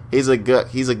heel. He's a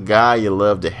guy you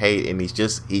love to hate, and he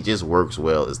just works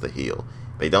well as the heel.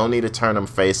 They don't need to turn him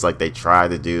face like they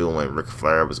tried to do when Ric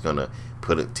Flair was gonna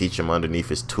teach him underneath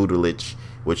his tutelage,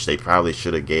 which they probably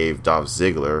should have gave Dolph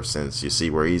Ziggler, since you see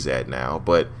where he's at now.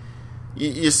 But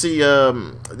you see,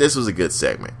 this was a good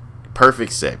segment.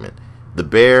 Perfect segment. The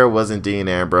bear wasn't Dean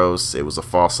Ambrose. It was a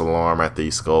false alarm at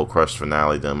the Skull Crush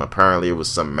finale done. Apparently it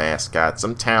was some mascot,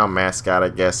 some town mascot, I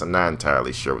guess. I'm not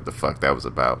entirely sure what the fuck that was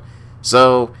about.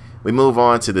 So we move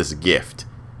on to this gift.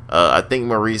 I think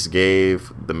Maurice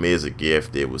gave The Miz a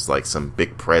gift. It was like some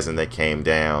big present that came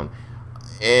down.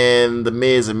 And The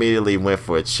Miz immediately went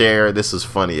for a chair. This was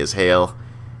funny as hell.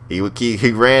 He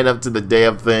ran up to the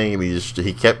damn thing, and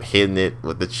he kept hitting it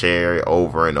with the chair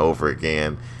over and over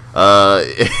again.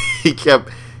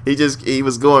 He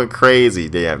was going crazy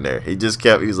damn near. He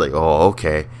was like, oh,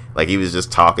 okay. Like he was just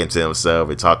talking to himself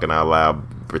and talking out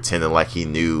loud, pretending like he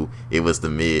knew it was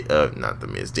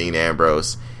Dean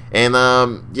Ambrose. And,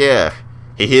 yeah,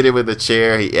 he hit it with a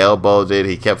chair. He elbowed it.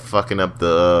 He kept fucking up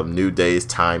the New Day's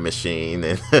time machine.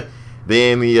 And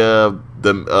then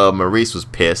Maurice was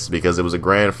pissed because it was a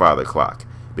grandfather clock,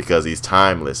 because he's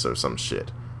timeless or some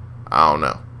shit. I don't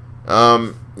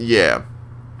know. Yeah.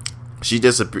 She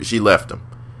left him.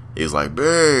 He was like,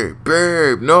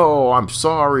 babe, no, I'm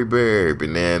sorry, babe.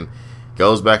 And then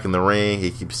goes back in the ring.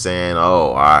 He keeps saying,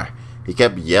 he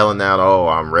kept yelling out, oh,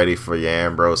 I'm ready for you,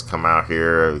 Ambrose. Come out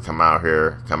here,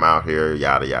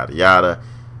 yada, yada, yada.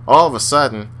 All of a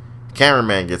sudden,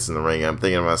 cameraman gets in the ring. I'm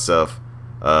thinking to myself,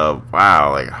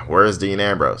 wow, like, where's Dean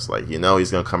Ambrose? Like, he's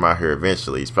going to come out here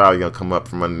eventually. He's probably going to come up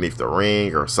from underneath the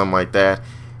ring or something like that.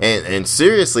 And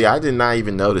seriously, I did not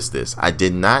even notice this. I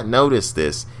did not notice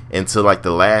this until like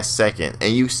the last second.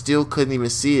 And you still couldn't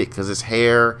even see it because his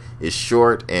hair is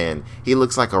short and he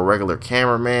looks like a regular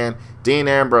cameraman. Dean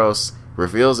Ambrose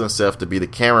reveals himself to be the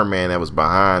cameraman that was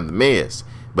behind The Miz.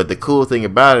 But the cool thing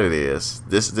about it is,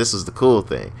 this is the cool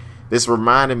thing. This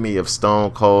reminded me of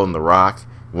Stone Cold and The Rock,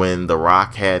 when The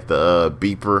Rock had the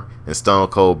beeper and Stone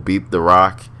Cold beeped The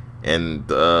Rock. And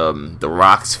the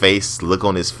Rock's look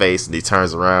on his face, and he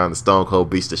turns around and Stone Cold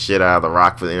beats the shit out of The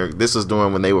Rock this was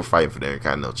doing when they were fighting for the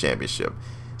Intercontinental Championship.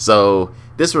 So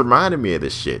this reminded me of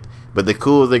this shit. But the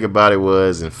cool thing about it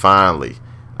was, and finally,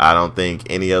 I don't think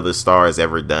any other star has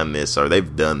ever done this, or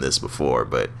they've done this before,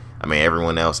 but I mean,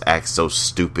 everyone else acts so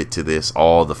stupid to this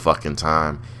all the fucking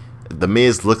time. The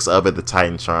Miz looks up at the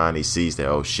Titantron. He sees that,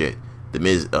 oh shit,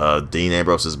 Dean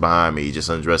Ambrose is behind me. He just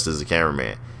undressed as a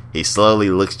cameraman. He slowly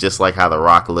looks just like how The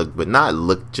Rock looked, but not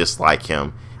look just like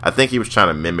him. I think he was trying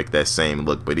to mimic that same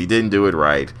look, but he didn't do it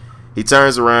right. He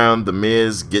turns around. The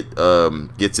Miz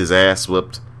gets his ass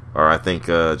whooped, or I think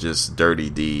just dirty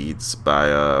deeds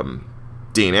by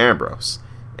Dean Ambrose.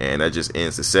 And that just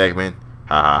ends the segment.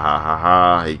 Ha ha ha ha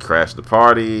ha. He crashed the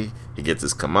party. He gets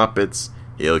his comeuppance.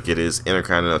 He'll get his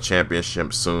Intercontinental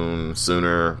Championship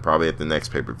sooner, probably at the next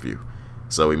pay-per-view.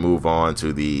 So we move on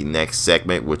to the next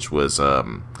segment, which was,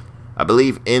 I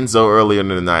believe Enzo earlier in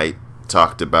the night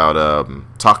talked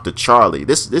to Charlie.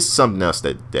 This is something else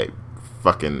that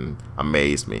fucking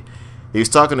amazed me. He was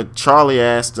talking to Charlie,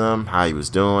 asked him how he was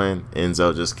doing.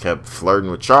 Enzo just kept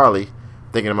flirting with Charlie,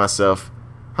 thinking to myself,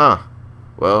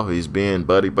 well, he's being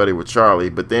buddy-buddy with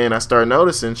Charlie. But then I started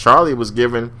noticing Charlie was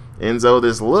giving Enzo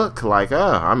this look like,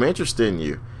 I'm interested in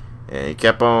you. And he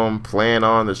kept on playing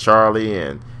on to Charlie.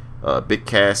 And Big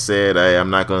Cass said, hey,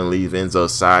 I'm not going to leave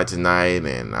Enzo's side tonight.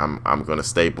 And I'm going to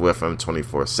stay with him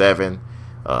 24/7,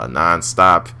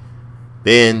 non-stop.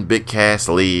 Then Big Cass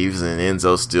leaves and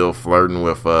Enzo's still flirting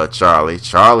with Charlie.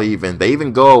 They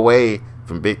even go away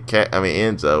from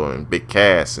Enzo and Big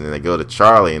Cass, and then they go to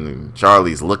Charlie, and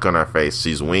Charlie's look on her face,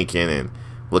 she's winking and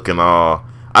looking all,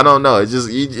 I don't know,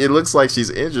 it looks like she's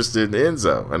interested in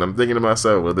Enzo. And I'm thinking to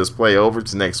myself, will this play over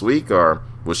to next week, or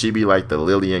will she be like the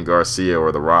Lillian Garcia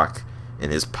or The Rock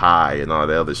and his pie and all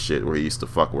the other shit where he used to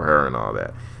fuck with her and all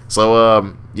that?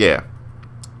 So yeah,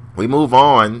 we move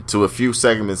on to a few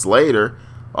segments later.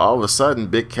 All of a sudden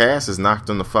Big Cass is knocked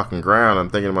on the fucking ground. I'm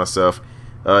thinking to myself,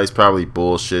 he's probably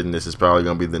bullshitting. This is probably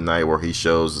going to be the night where he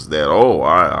shows that,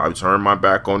 I turned my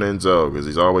back on Enzo because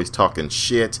he's always talking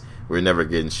shit. We're never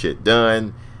getting shit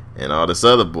done. And all this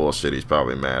other bullshit he's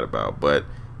probably mad about. But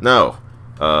no.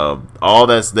 All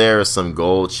that's there is some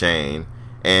gold chain.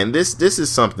 And this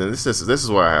is something, this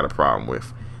is what I had a problem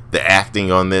with. The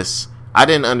acting on this. I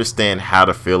didn't understand how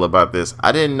to feel about this.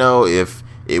 I didn't know if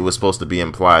it was supposed to be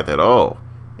implied that,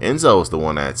 Enzo was the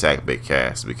one that attacked Big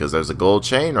Cass because there's a gold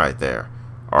chain right there.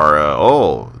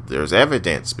 Or, there's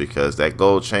evidence because that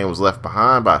gold chain was left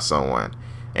behind by someone.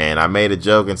 And I made a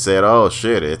joke and said,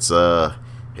 shit, it's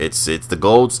the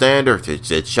gold standard.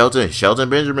 It's Shelton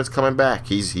Benjamin's coming back.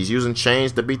 He's using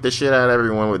chains to beat the shit out of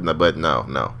everyone but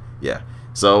no. Yeah.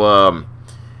 So,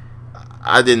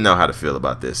 I didn't know how to feel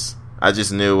about this. I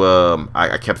just knew,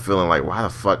 I kept feeling like, why the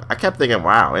fuck? I kept thinking,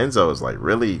 wow, Enzo is like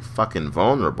really fucking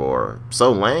vulnerable or so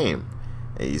lame.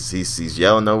 He's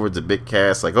yelling over to Big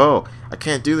Cass like, I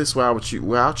can't do this without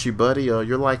you, buddy.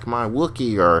 You're like my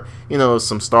Wookiee, or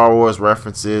some Star Wars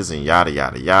references and yada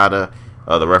yada yada.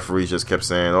 The referee just kept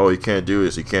saying, you can't do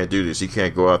this, he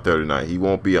can't go out there tonight, he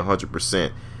won't be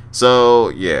 100%. So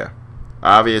yeah,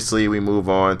 obviously we move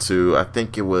on to, I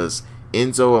think it was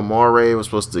Enzo Amore they were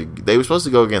supposed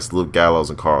to go against Luke Gallows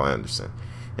and Carl Anderson.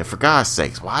 And for God's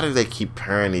sakes, why do they keep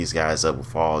pairing these guys up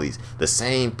with all the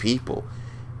same people?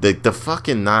 The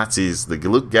fucking Nazis, the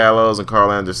Luke Gallows and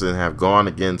Carl Anderson, have gone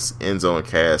against Enzo and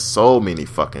Cass so many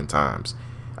fucking times.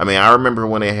 I mean, I remember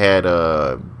when they had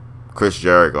Chris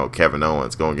Jericho, Kevin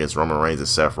Owens going against Roman Reigns and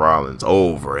Seth Rollins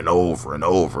over and over and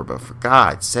over. But for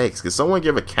God's sakes, could someone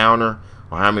give a counter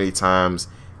on how many times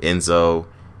Enzo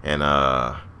and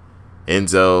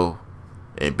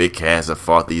Big Cass have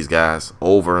fought these guys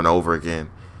over and over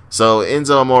again? So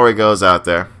Enzo Amore goes out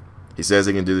there. He says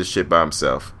he can do this shit by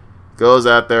himself. Goes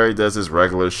out there, he does his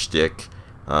regular shtick.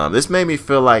 This made me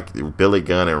feel like Billy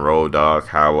Gunn and Road Dogg.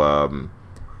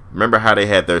 Remember how they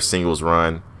had their singles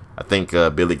run? I think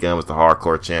Billy Gunn was the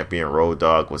hardcore champion. Road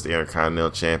Dogg was the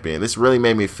Intercontinental champion. This really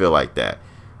made me feel like that.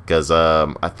 Because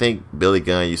I think Billy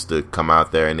Gunn used to come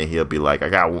out there and then he'll be like, I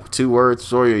got 2 words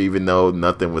for you, even though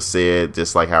nothing was said.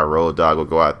 Just like how Road Dogg would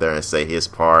go out there and say his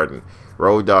part. And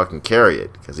Road Dogg can carry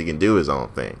it because he can do his own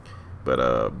thing.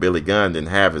 But Billy Gunn didn't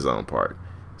have his own part.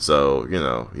 So,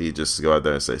 he just go out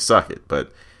there and say, suck it.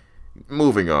 But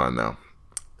moving on, though.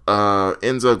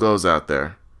 Enzo goes out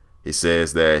there. He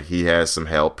says that he has some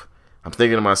help. I'm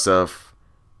thinking to myself,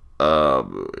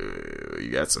 you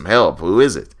got some help. Who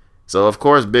is it? So, of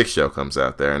course, Big Show comes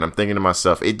out there. And I'm thinking to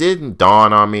myself, it didn't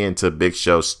dawn on me until Big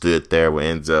Show stood there with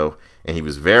Enzo. And he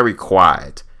was very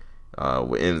quiet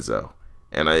with Enzo.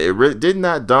 And it did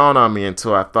not dawn on me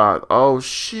until I thought, oh,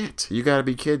 shit, you got to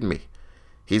be kidding me.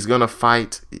 He's going to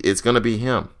fight. It's going to be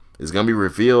him. It's going to be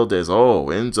revealed as,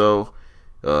 Enzo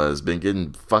has been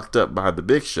getting fucked up by the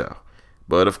Big Show.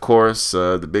 But, of course,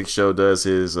 the Big Show does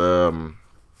his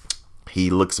He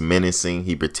looks menacing.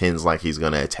 He pretends like he's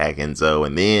going to attack Enzo.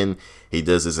 And then he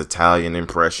does his Italian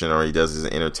impression, or he does his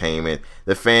entertainment.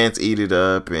 The fans eat it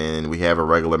up, and we have a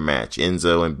regular match.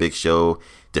 Enzo and Big Show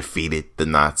defeated the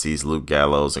Nazis, Luke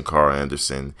Gallows and Carl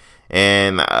Anderson.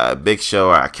 And Big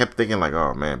Show, I kept thinking like,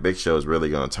 oh man, Big Show is really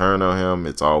going to turn on him.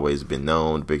 It's always been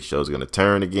known Big Show's going to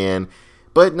turn again.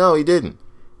 But no, he didn't.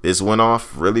 This went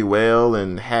off really well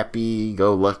and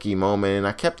happy-go-lucky moment. And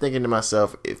I kept thinking to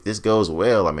myself, if this goes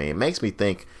well, I mean, it makes me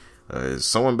think, is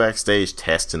someone backstage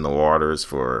testing the waters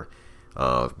for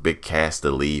Big Cass to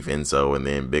leave Enzo and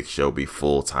then Big Show be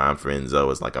full-time for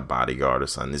Enzo as like a bodyguard or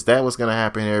something? Is that what's going to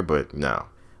happen here? But no.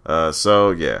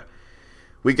 So, yeah.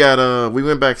 We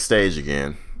went backstage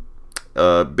again.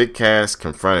 Big Cass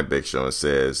confronted Big Show and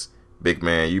says, "Big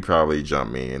man, you probably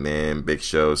jumped me." And then Big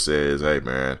Show says, "Hey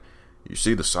man, you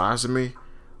see the size of me?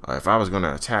 If I was going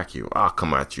to attack you, I'll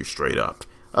come at you straight up."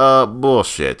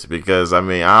 Bullshit. Because, I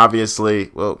mean, obviously,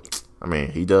 well, I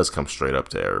mean, he does come straight up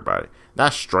to everybody.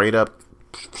 Not straight up,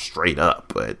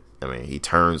 but, I mean, he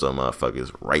turns on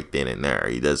motherfuckers right then and there.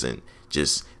 He doesn't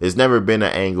just, there's never been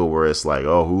an angle where it's like,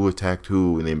 oh, who attacked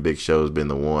who? And then Big Show's been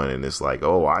the one. And it's like,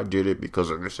 oh, I did it because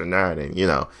of this and that. And, you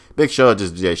know, Big Show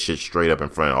just did that shit straight up in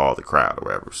front of all the crowd or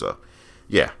whatever. So,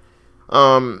 yeah.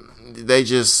 They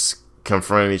just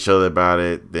confronted each other about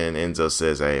it. Then Enzo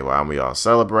says, "Hey, why don't we all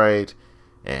celebrate?"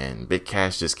 And Big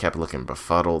Cass just kept looking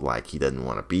befuddled, like he doesn't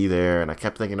want to be there. And I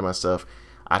kept thinking to myself,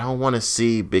 I don't want to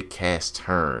see Big Cass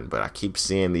turn, but I keep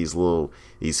seeing these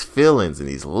feelings and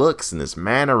these looks and his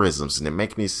mannerisms, and it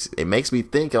makes me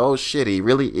think, oh shit, he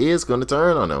really is going to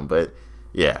turn on him. But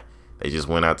yeah, they just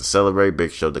went out to celebrate.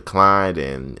 Big Show declined,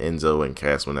 and Enzo and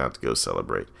Cass went out to go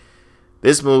celebrate.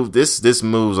 This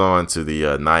moves on to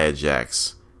the Nia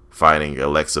Jax fighting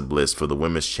Alexa Bliss for the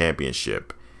Women's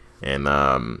Championship. And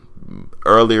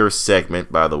earlier segment,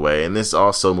 by the way, and this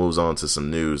also moves on to some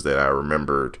news that I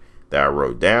remembered that I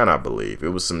wrote down, I believe.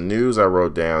 It was some news I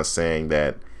wrote down saying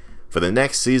that for the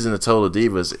next season of Total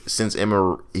Divas, since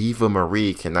Eva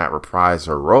Marie cannot reprise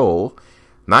her role,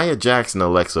 Nia Jax and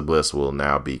Alexa Bliss will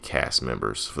now be cast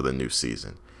members for the new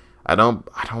season. I don't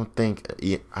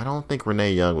think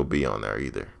Renee Young will be on there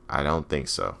either. I don't think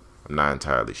so. I'm not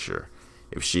entirely sure.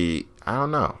 I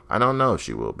don't know if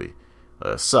she will be.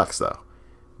 Sucks though.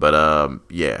 But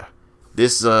yeah.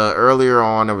 This earlier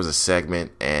on there was a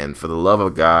segment, and for the love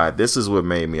of God, this is what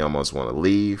made me almost want to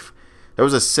leave. There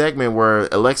was a segment where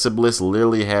Alexa Bliss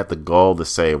literally had the gall to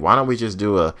say, "Why don't we just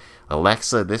do a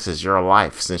Alexa, this is your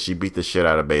life," since she beat the shit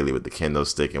out of Bayley with the kendo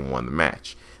stick and won the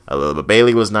match. But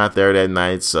Bayley was not there that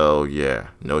night, so yeah,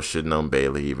 no shitting on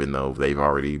Bayley, even though they've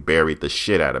already buried the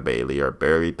shit out of Bayley, or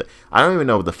I don't even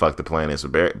know what the fuck the plan is for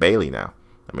Bayley now.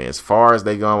 I mean, as far as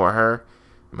they going with her,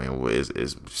 I mean,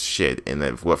 is shit. And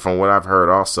then from what I've heard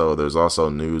also, there's also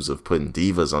news of putting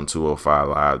Divas on 205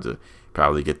 Live to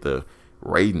probably get the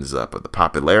ratings up, or the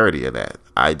popularity of that.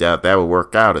 I doubt that would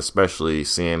work out, especially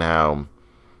seeing how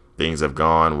things have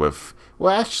gone with...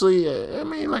 Well, actually, I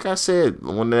mean, like I said,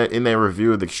 in that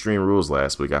review of the Extreme Rules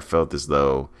last week, I felt as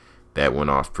though that went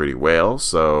off pretty well.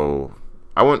 So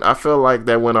I felt like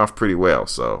that went off pretty well.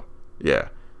 So yeah,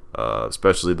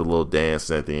 especially the little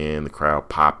dance at the end, the crowd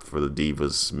popped for the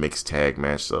Divas mixed tag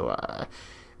match. So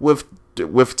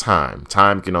with time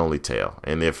can only tell.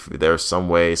 And if there's some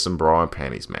bra and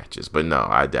panties matches, but no,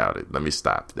 I doubt it. Let me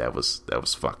stop. That was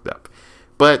fucked up.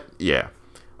 But yeah,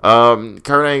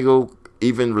 Kurt Angle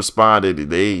even responded.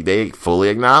 They fully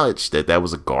acknowledged that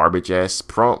was a garbage ass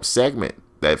segment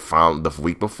that found the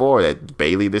week before, that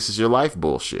Bayley, this is your life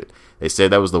bullshit. They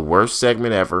said that was the worst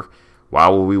segment ever. Why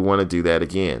would we want to do that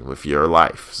again with your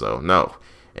life? So no.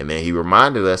 And then he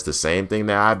reminded us the same thing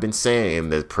that I've been saying,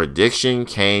 and the prediction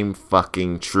came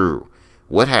fucking true.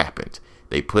 What happened?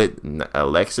 They put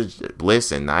Alexa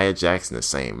Bliss and Nia Jax in the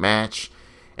same match,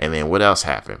 and then what else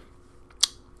happened?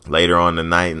 Later on in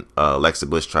the night, Alexa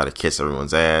Bliss tried to kiss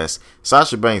everyone's ass.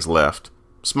 Sasha Banks left.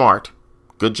 Smart.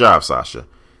 Good job, Sasha.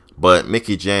 But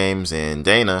Mickie James and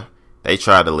Dana, they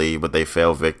tried to leave, but they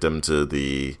fell victim to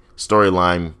the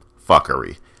storyline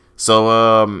fuckery.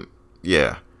 So,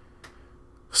 yeah.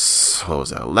 So what was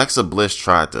that? Alexa Bliss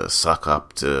tried to suck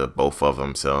up to both of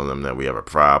them, telling them that we have a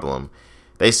problem.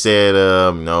 They said,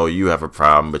 no, you have a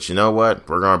problem, but you know what?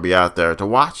 We're going to be out there to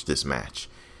watch this match.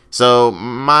 So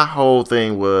my whole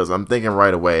thing was, I'm thinking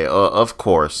right away, of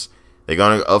course they're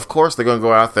gonna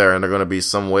go out there and they're gonna be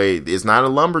some way. It's not a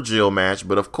lumberjill match,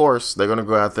 but of course they're gonna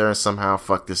go out there and somehow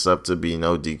fuck this up to be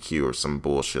no DQ or some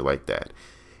bullshit like that.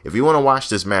 If you want to watch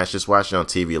this match, just watch it on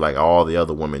TV like all the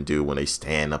other women do when they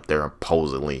stand up there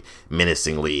imposingly,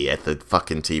 menacingly at the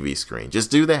fucking TV screen.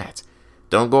 Just do that.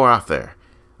 Don't go out there.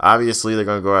 Obviously, they're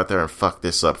going to go out there and fuck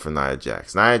this up for Nia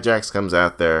Jax. Nia Jax comes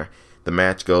out there. The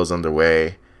match goes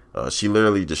underway. She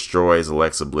literally destroys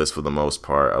Alexa Bliss for the most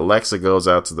part. Alexa goes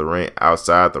out to the ring,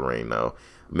 outside the ring, though.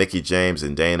 Mickie James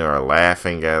and Dana are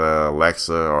laughing at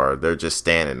Alexa, or they're just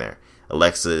standing there.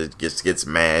 Alexa gets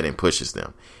mad and pushes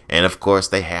them. And, of course,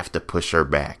 they have to push her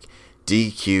back.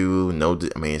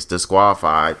 DQ, it's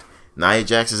disqualified. Nia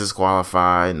Jax is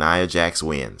disqualified. Nia Jax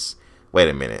wins. Wait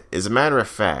a minute. As a matter of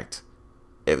fact,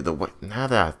 now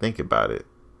that I think about it,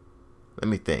 let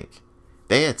me think.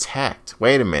 They attacked.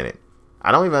 Wait a minute.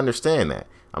 I don't even understand that.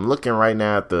 I'm looking right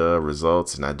now at the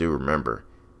results, and I do remember.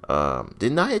 Was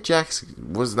Nia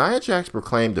Jax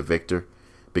proclaimed the victor?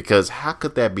 Because how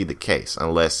could that be the case?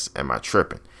 Unless, am I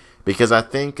tripping? Because I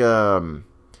think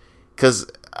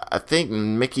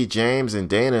Mickie James and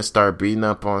Dana start beating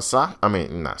up on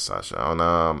not Sasha.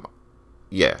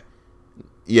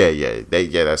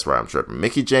 That's right. I'm tripping.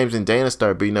 Mickie James and Dana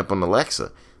start beating up on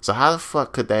Alexa. So how the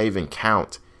fuck could that even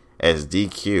count as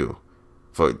DQ?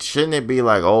 Shouldn't it be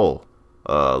like,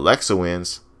 Alexa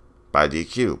wins by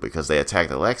DQ because they attacked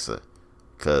Alexa?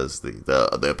 Because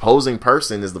the opposing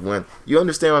person is the one. You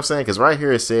understand what I'm saying? Because right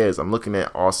here it says, I'm looking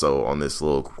at also on this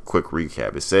little quick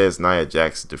recap, it says Nia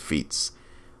Jax defeats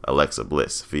Alexa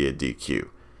Bliss via DQ.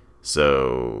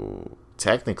 So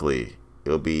technically,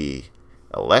 it'll be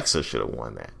Alexa should have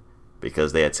won that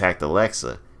because they attacked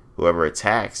Alexa. Whoever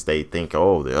attacks, they think,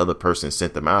 the other person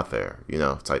sent them out there,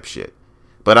 type shit.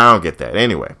 But I don't get that.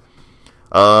 Anyway,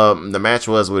 the match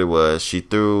was what it was. She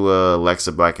threw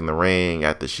Alexa back in the ring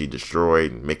after she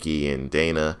destroyed Mickie and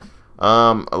Dana.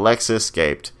 Alexa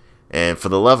escaped, and for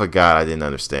the love of God, I didn't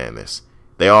understand this.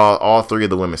 They all three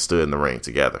of the women stood in the ring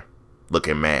together,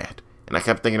 looking mad. And I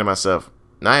kept thinking to myself,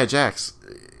 Nia Jax,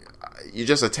 you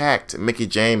just attacked Mickie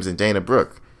James and Dana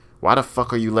Brooke. Why the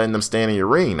fuck are you letting them stand in your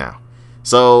ring now?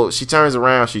 So she turns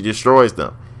around, she destroys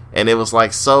them. And it was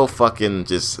like so fucking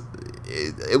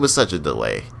it was such a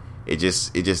delay. It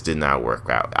just did not work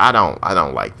out. I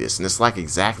don't like this. And it's like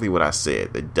exactly what I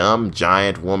said. The dumb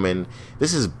giant woman.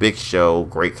 This is Big Show,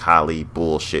 Great Khali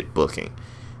bullshit booking.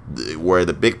 Where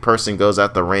the big person goes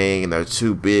out the ring and they're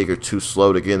too big or too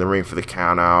slow to get in the ring for the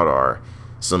count out, or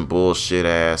some bullshit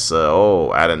ass,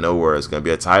 out of nowhere it's going to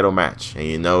be a title match.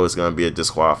 And it's going to be a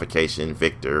disqualification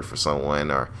victor for someone,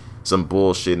 or some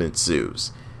bullshit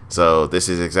ensues. So this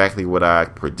is exactly what I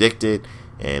predicted.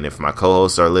 And if my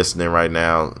co-hosts are listening right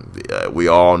now, we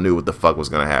all knew what the fuck was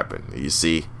going to happen. You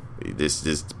see,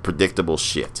 this predictable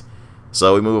shit.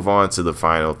 So we move on to the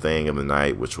final thing of the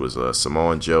night, which was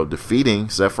Samoa Joe defeating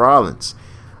Seth Rollins.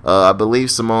 I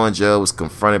believe Samoa Joe was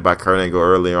confronted by Kurt Angle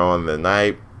earlier on in the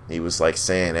night. He was like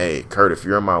saying, "Hey, Kurt, if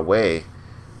you're in my way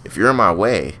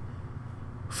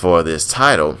for this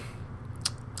title,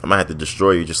 I might have to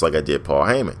destroy you just like I did Paul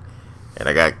Heyman." And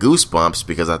I got goosebumps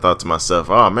because I thought to myself,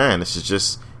 oh man, this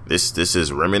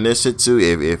is reminiscent to,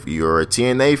 if you're a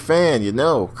TNA fan,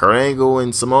 Kurt Angle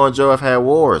and Samoa Joe have had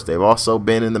wars. They've also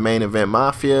been in the Main Event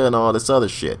Mafia and all this other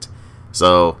shit.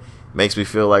 So makes me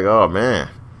feel like, oh man,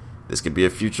 this could be a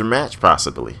future match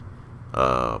possibly.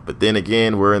 But then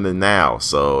again, we're in the now.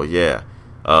 So yeah,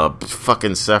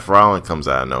 fucking Seth Rollins comes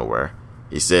out of nowhere.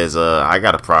 He says, I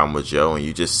got a problem with Joe, and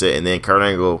you just sit. And then Kurt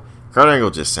Angle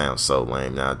just sounds so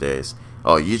lame nowadays.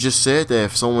 Oh, you just said that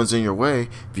if someone's in your way,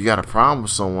 if you got a problem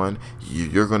with someone,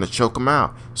 you're going to choke them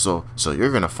out. So you're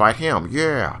going to fight him.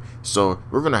 Yeah. So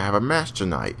we're going to have a match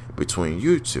tonight between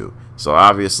you two. So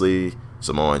obviously,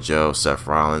 Samoa Joe, Seth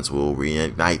Rollins will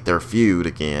reignite their feud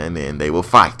again, and they will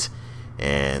fight.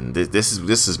 And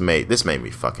this made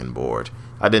me fucking bored.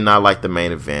 I did not like the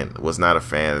main event. Was not a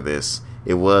fan of this.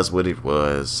 It was what it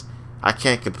was. I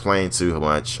can't complain too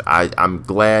much. I'm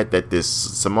glad that this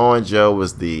Samoa Joe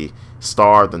was the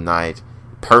star of the night.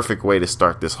 Perfect way to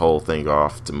start this whole thing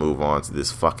off, to move on to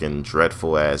this fucking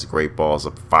dreadful ass Great Balls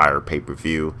of Fire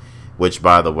pay-per-view. Which,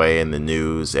 by the way, in the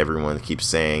news, everyone keeps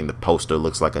saying the poster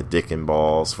looks like a dick and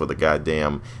balls for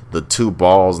the two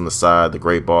balls on the side, the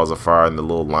Great Balls of Fire, and the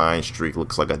little line streak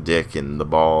looks like a dick and the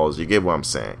balls. You get what I'm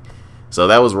saying? So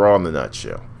that was Raw in the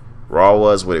nutshell. Raw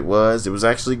was what it was. It was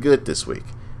actually good this week.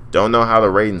 Don't know how the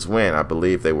ratings went. I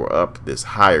believe they were up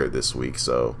higher this week,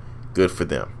 so good for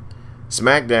them.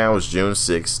 Smackdown was June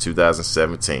 6,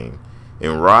 2017,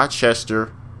 in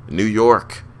Rochester, New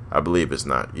York. I believe it's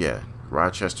not. Yeah,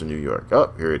 Rochester, New York.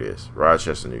 Oh, here it is.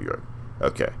 Rochester, New York.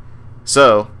 Okay.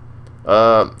 So,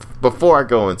 before I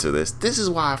go into this is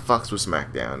why I fucks with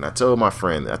Smackdown. I told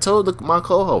my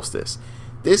co-host this.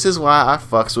 This is why I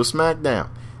fucks with Smackdown.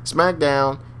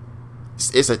 Smackdown,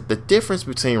 the difference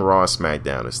between Raw and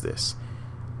Smackdown is this.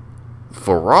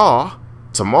 For Raw,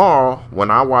 tomorrow, when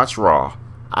I watch Raw,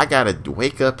 I gotta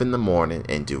wake up in the morning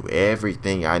and do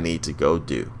everything I need to go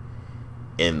do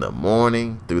in the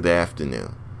morning through the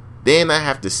afternoon. Then I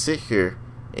have to sit here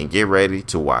and get ready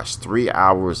to watch 3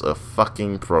 hours of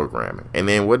fucking programming. And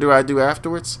then what do I do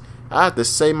afterwards? I have to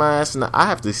stay my ass in the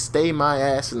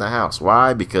house.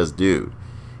 Why? Because, dude,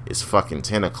 it's fucking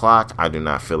 10 o'clock. I do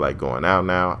not feel like going out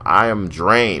now. I am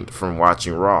drained from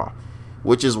watching Raw.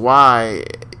 Which is why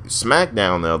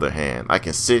Smackdown, on the other hand, I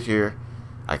can sit here.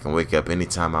 I can wake up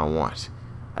anytime I want.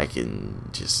 I can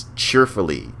just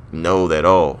cheerfully know that,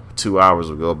 2 hours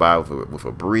will go by with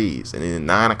a breeze. And then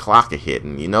 9 o'clock will hit.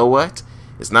 And you know what?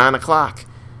 It's 9 o'clock.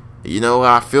 You know,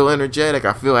 I feel energetic.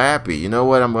 I feel happy. You know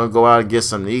what? I'm going to go out and get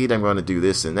something to eat. I'm going to do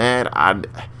this and that.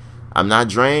 I'm not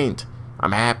drained.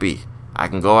 I'm happy. I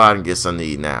can go out and get something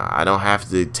to eat now. I don't have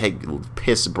to take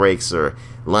piss breaks or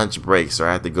lunch breaks, or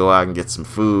I have to go out and get some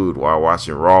food while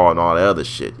watching Raw and all that other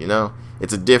shit. You know?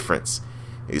 It's a difference.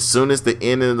 As soon as the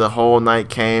end of the whole night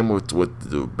came with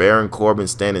the Baron Corbin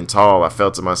standing tall, I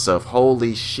felt to myself,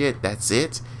 holy shit, that's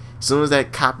it? As soon as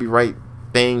that copyright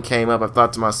thing came up, I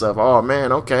thought to myself, oh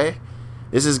man, okay,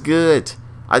 this is good.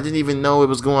 I didn't even know it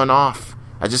was going off.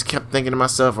 I just kept thinking to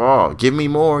myself, oh, give me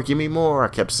more. I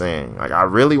kept saying, like, I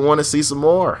really want to see some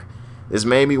more. This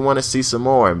made me want to see some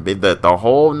more. And the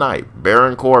whole night,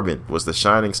 Baron Corbin was the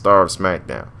shining star of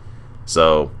SmackDown.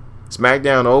 So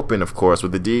SmackDown opened, of course,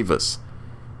 with the Divas.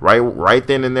 Right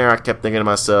then and there, I kept thinking to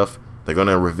myself, they're going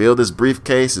to reveal this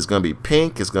briefcase. It's going to be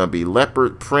pink. It's going to be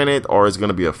leopard printed, or it's going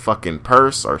to be a fucking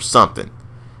purse or something.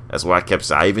 That's what I kept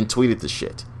saying. I even tweeted the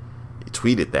shit. He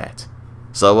tweeted that.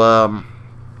 So,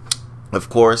 of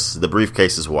course, the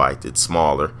briefcase is white. It's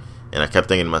smaller. And I kept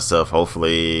thinking to myself,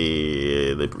 hopefully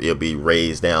it'll be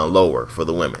raised down lower for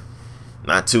the women.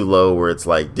 Not too low where it's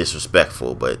like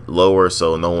disrespectful, but lower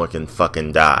so no one can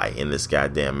fucking die in this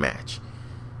goddamn match.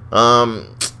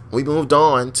 We moved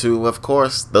on to, of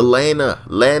course, the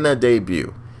Lana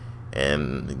debut.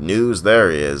 And the news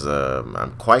there is,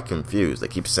 I'm quite confused. They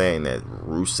keep saying that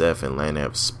Rusev and Lana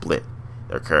have split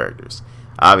their characters.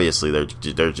 Obviously,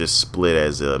 they're just split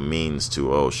as a means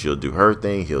to, she'll do her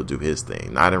thing, he'll do his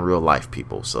thing. Not in real life,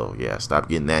 people. So, yeah, stop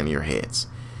getting that in your heads.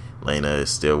 Lana is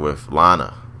still with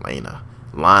Lana.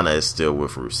 Lana is still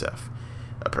with Rusev,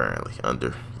 apparently.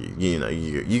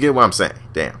 You get what I'm saying.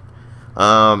 Damn.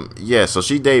 Yeah, so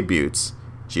she debuts.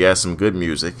 She has some good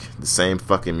music. The same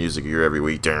fucking music you hear every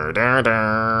week. What I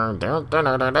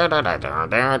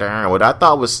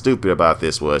thought was stupid about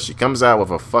this was she comes out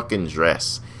with a fucking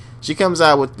dress. She comes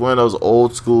out with one of those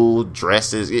old school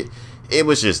dresses. It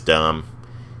was just dumb.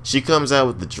 She comes out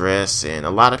with the dress, and a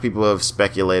lot of people have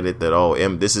speculated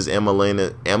that, this is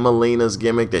Emelina's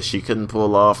gimmick that she couldn't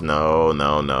pull off.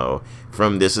 No.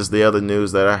 This is the other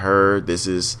news that I heard.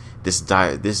 This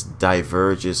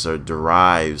diverges or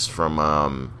derives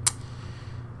from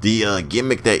the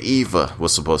gimmick that Eva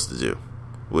was supposed to do,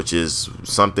 which is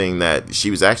something that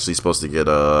she was actually supposed to get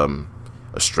a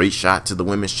straight shot to the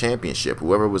women's championship.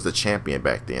 Whoever was the champion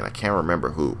back then, I can't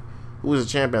remember who was the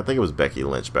champion. I think it was Becky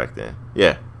Lynch back then.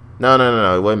 Yeah. No,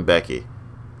 it wasn't Becky.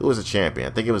 Who was the champion?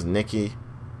 I think it was Nikki.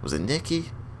 Was it Nikki?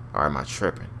 Or am I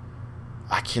tripping?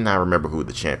 I cannot remember who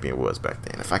the champion was back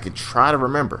then. If I could try to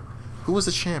remember, who was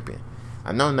the champion?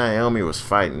 I know Naomi was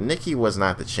fighting. Nikki was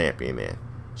not the champion then.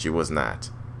 She was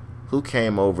not. Who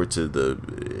came over to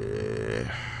the...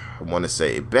 I want to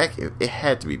say Becky. It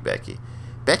had to be Becky.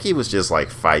 Becky was just like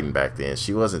fighting back then.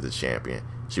 She wasn't the champion.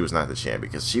 She was not the champion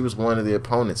because she was one of the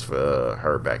opponents for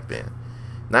her back then.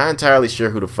 Not entirely sure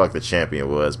who the fuck the champion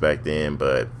was back then,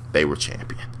 but they were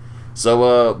champion.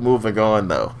 So, moving on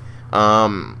though.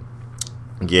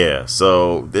 Yeah,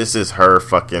 so this was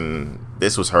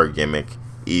her gimmick,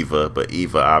 Eva, but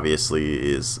Eva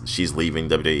obviously she's leaving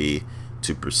WWE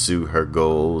to pursue her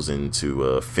goals and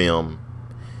to film.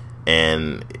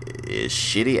 And as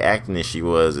shitty acting as she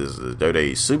was as a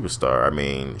WWE superstar, I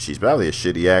mean, she's probably a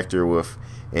shitty actor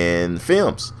in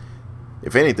films.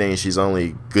 If anything, she's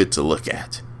only good to look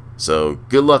at. So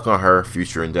good luck on her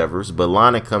future endeavors. But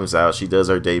Lana comes out, she does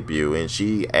her debut, and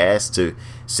she asks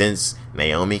since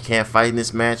Naomi can't fight in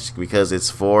this match because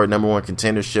it's for number one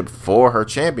contendership for her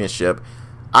championship,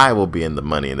 I will be in the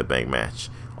Money in the Bank match.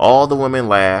 All the women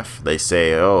laugh. They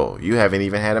say, oh, you haven't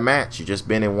even had a match. You just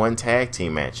been in one tag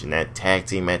team match, and that tag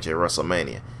team match at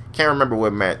WrestleMania. Can't remember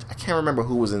what match. I can't remember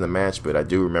who was in the match, but I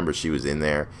do remember she was in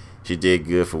there. She did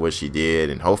good for what she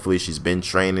did, and hopefully she's been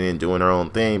training and doing her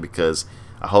own thing, because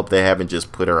I hope they haven't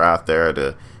just put her out there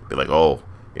to be like, oh,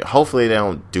 yeah, hopefully they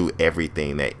don't do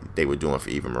everything that they were doing for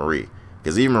Eva Marie,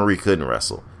 because Eva Marie couldn't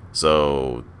wrestle.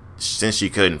 So since she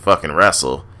couldn't fucking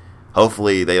wrestle,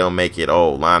 Hopefully they don't make it,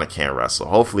 oh, Lana can't wrestle.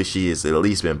 Hopefully she has at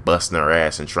least been busting her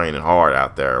ass and training hard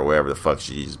out there or whatever the fuck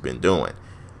she's been doing.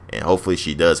 And hopefully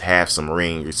she does have some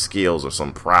ring skills or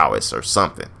some prowess or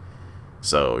something.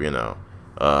 So,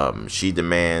 she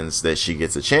demands that she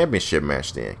gets a championship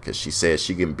match then, because she says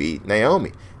she can beat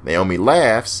Naomi. Naomi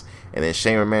laughs, and then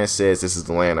Shane McMahon says this is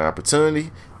the Lana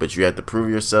opportunity, but you have to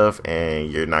prove yourself,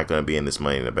 and you're not going to be in this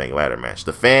Money in the Bank ladder match.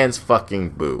 The fans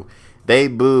fucking boo. They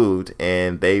booed,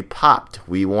 and they popped.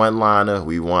 We want Lana.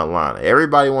 We want Lana.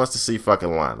 Everybody wants to see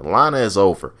fucking Lana. Lana is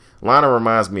over. Lana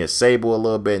reminds me of Sable a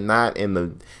little bit, not in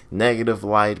the negative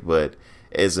light, but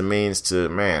as a means to,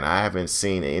 man, I haven't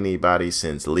seen anybody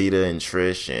since Lita and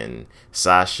Trish and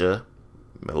Sasha,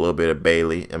 a little bit of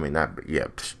Bailey. I mean, not, yeah,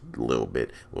 a little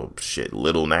bit. Well, shit,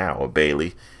 little now, or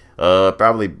Bailey.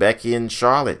 Probably Becky and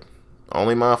Charlotte.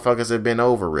 Only motherfuckers have been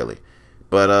over, really.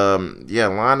 But, yeah,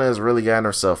 Lana has really gotten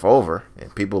herself over,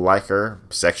 and people like her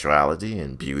sexuality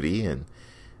and beauty, and,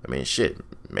 I mean, shit,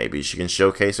 maybe she can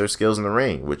showcase her skills in the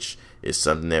ring, which is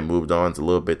something that moved on to a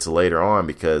little bit to later on,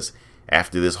 because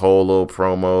after this whole little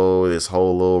promo, this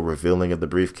whole little revealing of the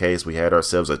briefcase, we had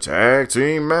ourselves a tag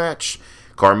team match.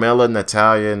 Carmella,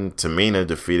 Natalya, and Tamina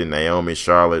defeated Naomi,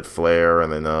 Charlotte, Flair,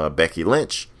 and then Becky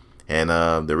Lynch. And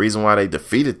the reason why they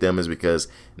defeated them is because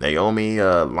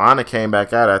Lana came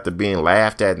back out after being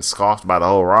laughed at and scoffed by the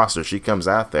whole roster. She comes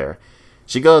out there.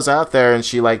 She goes out there and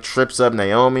she like trips up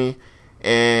Naomi.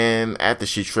 And after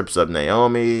she trips up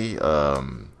Naomi,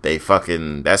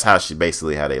 that's how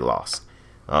they lost.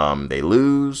 They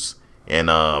lose.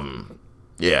 And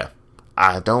yeah,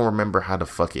 I don't remember how the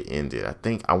fuck it ended.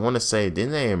 I want to say,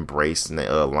 didn't they embrace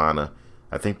Lana?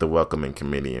 I think the welcoming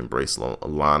committee embraced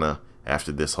Lana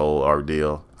after this whole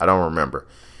ordeal. I don't remember.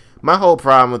 My whole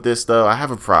problem with this, though, I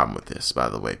have a problem with this, by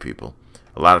the way, people.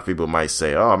 A lot of people might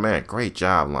say, oh, man, great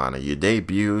job, Lana. You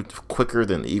debuted quicker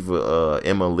than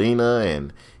Emelina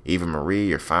and Eva Marie.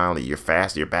 You're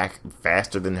fast. You're back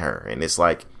faster than her. And it's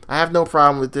like, I have no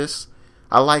problem with this.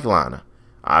 I like Lana.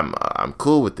 I'm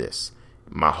cool with this.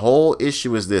 My whole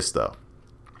issue is this, though.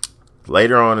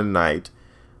 Later on in the night,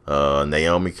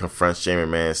 Naomi confronts Shane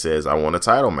McMahon and says, I want a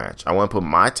title match. I want to put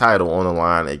my title on the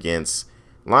line against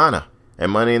Lana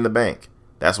and Money in the Bank.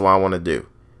 That's what I want to do.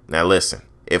 Now, listen.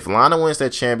 If Lana wins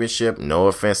that championship, no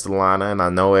offense to Lana, and I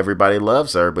know everybody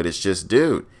loves her, but it's just,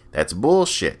 dude, that's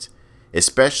bullshit.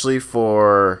 Especially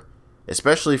for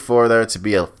there to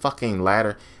be a fucking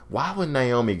ladder. Why would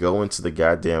Naomi go into the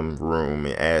goddamn room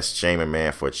and ask Shane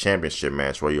McMahon for a championship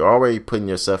match while you're already putting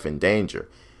yourself in danger?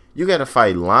 You got to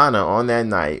fight Lana on that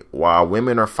night while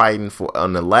women are fighting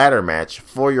on the ladder match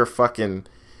for your fucking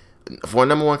for a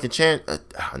number one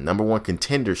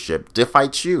contendership to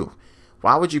fight you.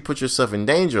 Why would you put yourself in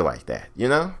danger like that?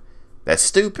 That's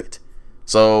stupid.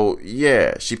 So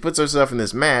yeah, she puts herself in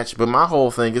this match, but my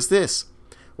whole thing is this: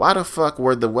 why the fuck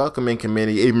were the welcoming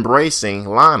committee embracing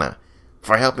Lana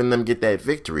for helping them get that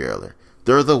victory earlier?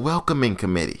 They're the welcoming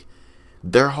committee.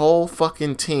 Their whole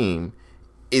fucking team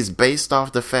is based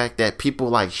off the fact that people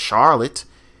like Charlotte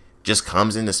just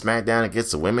comes into SmackDown and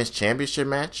gets a women's championship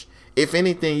match. If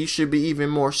anything, you should be even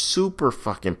more super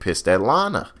fucking pissed at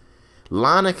Lana.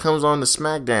 Lana comes on to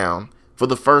SmackDown for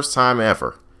the first time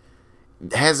ever.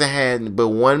 Hasn't had but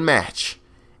one match.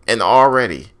 And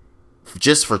already,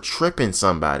 just for tripping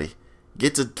somebody,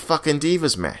 gets a fucking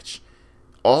Divas match.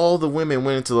 All the women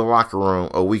went into the locker room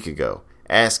a week ago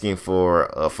asking for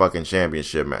a fucking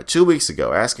championship match. 2 weeks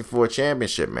ago, asking for a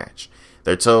championship match.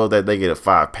 They're told that they get a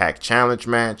 5-pack challenge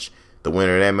match. The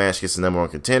winner of that match gets the number one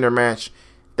contender match.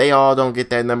 They all don't get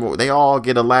that number. They all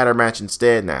get a ladder match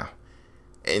instead now.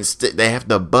 Instead, they have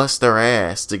to bust their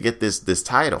ass to get this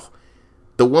title.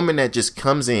 The woman that just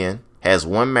comes in, has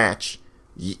one match,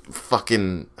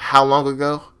 fucking how long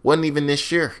ago? Wasn't even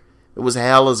this year. It was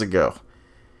hellas ago.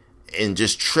 And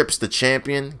just trips the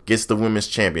champion, gets the women's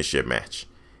championship match.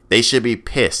 They should be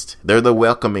pissed. They're the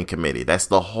welcoming committee. That's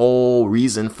the whole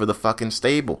reason for the fucking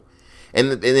stable.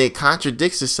 And it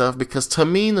contradicts itself because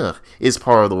Tamina is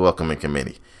part of the welcoming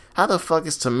committee. How the fuck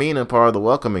is Tamina part of the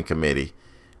welcoming committee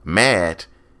mad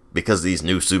because these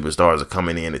new superstars are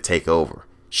coming in to take over?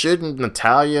 Shouldn't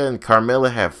Natalya and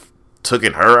Carmella have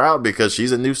taken her out because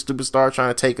she's a new superstar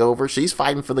trying to take over? She's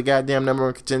fighting for the goddamn number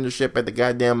one contendership at the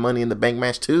goddamn Money in the Bank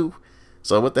match too.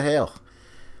 So what the hell?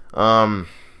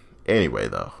 Anyway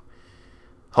though,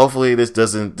 hopefully this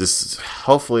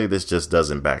just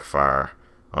doesn't backfire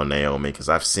on Naomi, because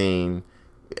I've seen,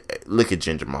 look at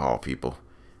Jinder Mahal, people.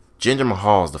 Jinder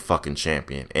Mahal is the fucking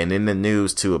champion, and in the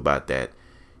news too about that.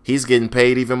 He's getting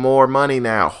paid even more money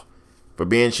now for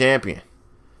being champion.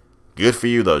 Good for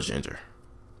you though, Jinder.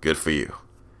 Good for you.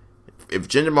 If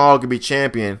Jinder Mahal could be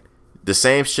champion, the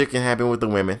same shit can happen with the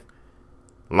women.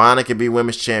 Lana could be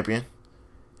women's champion.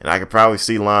 And I could probably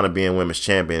see Lana being women's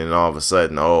champion. And all of a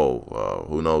sudden,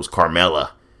 who knows,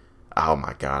 Carmella. Oh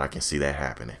my God, I can see that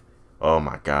happening. Oh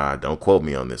my God, don't quote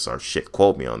me on this or shit,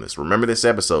 quote me on this. Remember this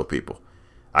episode, people.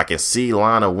 I can see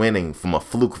Lana winning from a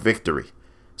fluke victory.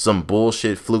 Some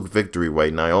bullshit fluke victory where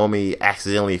Naomi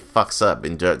accidentally fucks up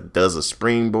and does a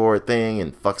springboard thing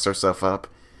and fucks herself up.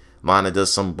 Lana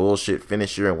does some bullshit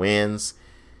finisher and wins.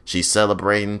 She's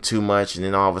celebrating too much, and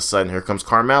then all of a sudden, here comes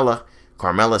Carmella.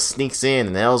 Carmella sneaks in,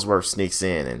 and Ellsworth sneaks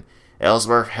in, and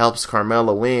Ellsworth helps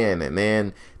Carmella win, and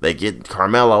then they get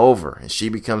Carmella over, and she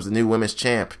becomes the new women's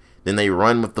champ. Then they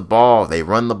run with the ball. They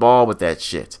run the ball with that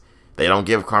shit. They don't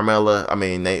give Lana a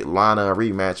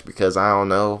rematch because, I don't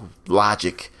know,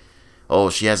 logic. Oh,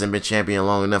 she hasn't been champion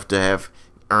long enough to have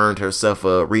earned herself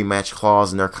a rematch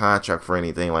clause in her contract for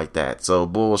anything like that. So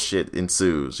bullshit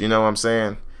ensues. You know what I'm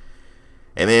saying?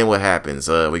 And then what happens?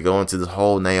 We go into this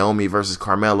whole Naomi versus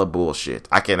Carmella bullshit.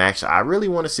 I really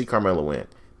want to see Carmella win.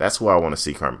 That's who I want to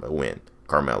see win.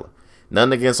 Carmella.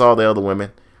 Nothing against all the other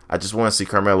women. I just want to see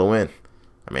Carmella win.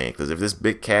 I mean, because if this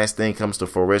big cast thing comes to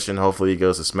fruition, hopefully he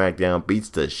goes to SmackDown, beats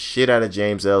the shit out of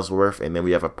James Ellsworth, and then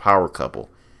we have a power couple.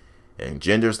 And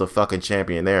Jinder's the fucking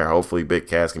champion there. Hopefully Big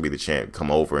Cass can be the champ, come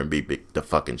over and be the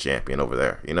fucking champion over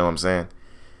there. You know what I'm saying?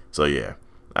 So yeah,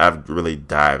 I've really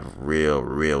dived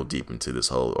real deep into this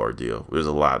whole ordeal. There's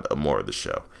a lot more of the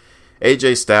show.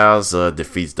 AJ Styles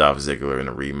defeats Dolph Ziggler in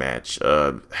a rematch.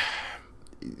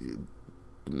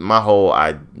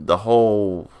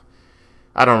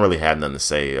 I don't really have nothing to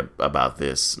say about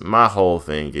this. My whole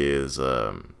thing is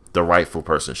the rightful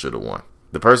person should have won.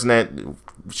 The person that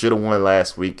should have won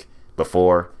last week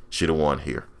before should have won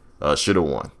here. Should have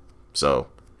won. So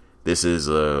this is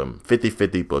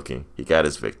 50-50 booking. He got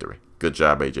his victory. Good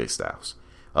job, AJ Styles.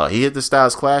 He hit the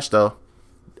Styles Clash, though.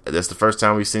 That's the first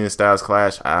time we've seen the Styles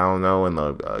Clash, I don't know, in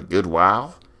a good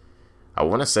while. I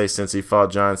want to say since he fought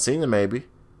John Cena, maybe.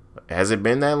 Has it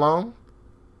been that long?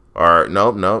 Or,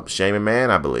 nope, Shane McMahon,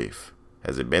 I believe.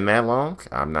 Has it been that long?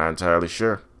 I'm not entirely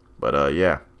sure. But,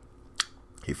 yeah.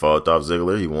 He fought Dolph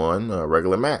Ziggler. He won a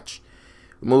regular match.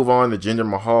 We move on to Jinder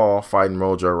Mahal fighting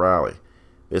Mojo Rawley.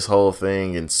 This whole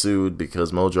thing ensued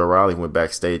because Mojo Rawley went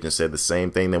backstage and said the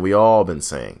same thing that we all been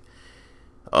saying.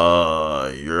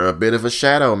 You're a bit of a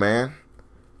shadow, man.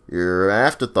 You're an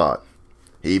afterthought.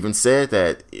 He even said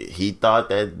that he thought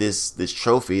that this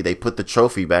trophy, they put the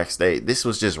trophy backstage. This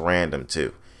was just random,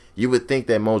 too. You would think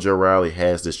that Mojo Rawley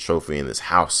has this trophy in his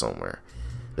house somewhere.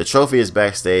 The trophy is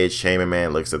backstage. Shane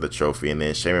McMahon looks at the trophy, and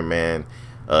then Shane McMahon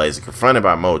is confronted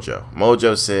by Mojo.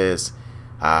 Mojo says,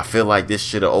 I feel like this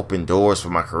should have opened doors for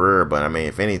my career, but I mean,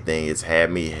 if anything, it's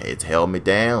held me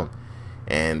down.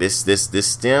 And this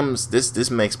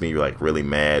makes me like really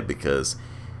mad because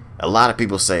a lot of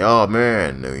people say, oh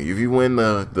man, if you win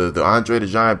the Andre the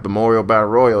Giant Memorial Battle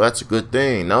Royal, that's a good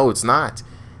thing. No, it's not.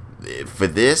 For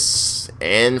this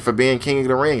and for being King of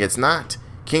the Ring, it's not.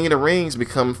 King of the Rings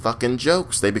become fucking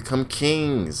jokes. They become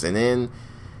kings, and then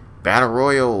Battle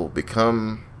Royal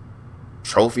become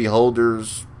trophy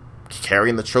holders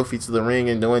carrying the trophy to the ring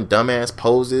and doing dumbass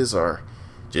poses or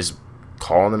just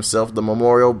calling themselves the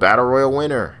Memorial Battle Royal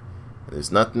winner.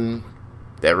 There's nothing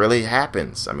that really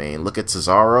happens. I mean, look at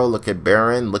Cesaro, look at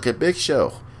Baron, look at Big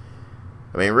Show.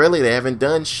 I mean, really, they haven't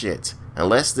done shit.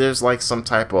 Unless there's like some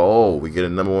type of, we get a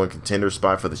number one contender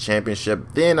spot for the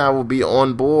championship, then I will be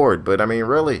on board. But I mean,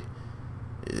 really,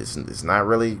 it's not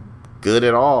really good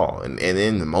at all. And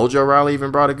then Mojo Rawley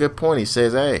even brought a good point. He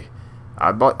says, hey,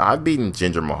 I've beaten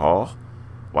Jinder Mahal.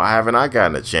 Why haven't I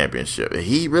gotten a championship?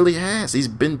 He really has. He's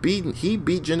been beaten. He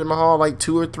beat Jinder Mahal like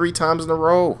 2 or 3 times in a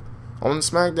row on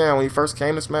SmackDown when he first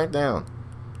came to SmackDown.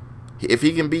 If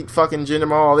he can beat fucking Jinder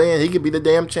Mahal, then he could be the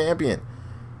damn champion.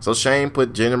 So Shane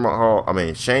put Jinder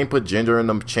in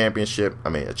the championship.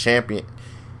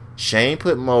 Shane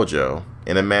put Mojo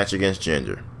in a match against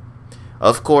Jinder.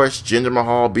 Of course, Jinder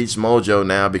Mahal beats Mojo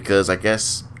now because I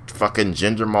guess fucking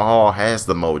Jinder Mahal has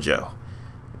the mojo.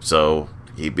 So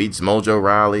he beats Mojo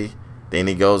Rawley. Then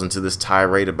he goes into this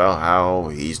tirade about how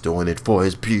he's doing it for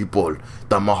his people,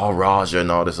 the Maharaja,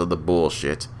 and all this other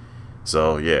bullshit.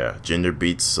 So yeah, Jinder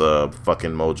beats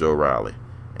fucking Mojo Rawley.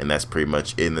 And that's pretty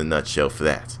much in the nutshell for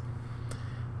that.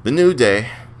 The New Day,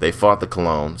 they fought the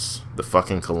Colognes. The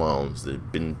fucking Colognes.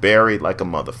 They've been buried like a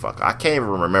motherfucker. I can't even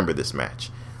remember this match.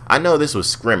 I know this was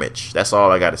scrimmage. That's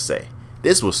all I gotta say.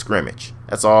 This was scrimmage.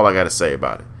 That's all I gotta say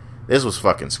about it. This was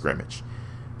fucking scrimmage.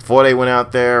 Before they went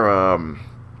out there,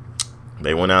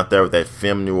 with that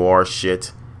film noir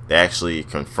shit. They actually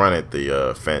confronted the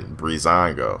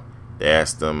Breezango. They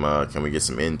asked them, can we get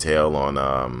some intel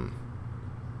on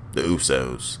the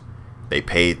Usos. They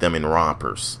paid them in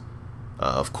rompers.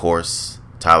 Of course,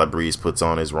 Tyler Breeze puts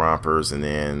on his rompers, and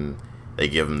then they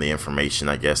give him the information,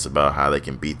 I guess, about how they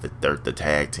can beat the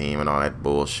tag team and all that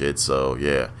bullshit. So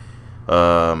yeah,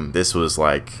 this was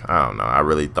like, I don't know. I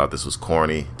really thought this was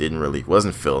corny.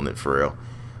 Wasn't feeling it for real.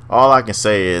 All I can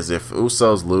say is if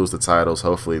Usos lose the titles,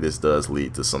 hopefully this does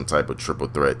lead to some type of triple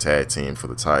threat tag team for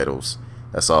the titles.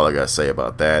 That's all I gotta say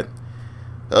about that.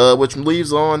 Which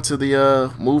moves on to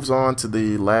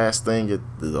the last thing,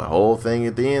 the whole thing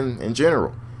at the end in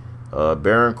general.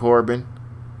 Baron Corbin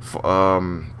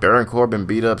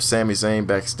beat up Sami Zayn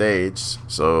backstage.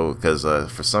 So, because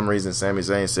for some reason Sami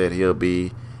Zayn said he'll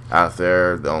be out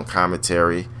there on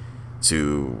commentary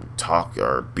to talk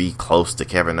or be close to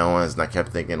Kevin Owens, and I kept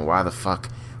thinking, why do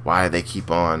they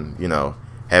keep on,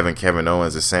 having Kevin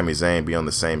Owens and Sami Zayn be on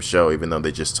the same show, even though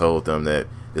they just told them that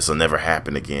this will never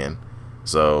happen again.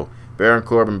 So Baron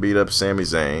Corbin beat up Sami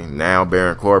Zayn. Now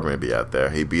Baron Corbin will be out there.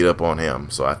 He beat up on him.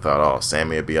 So I thought,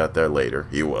 Sami would be out there later.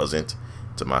 He wasn't,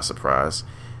 to my surprise.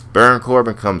 Baron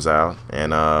Corbin comes out,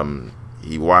 and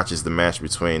he watches the match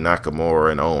between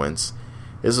Nakamura and Owens.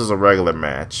 This is a regular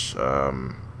match.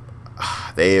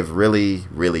 They have really,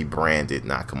 really branded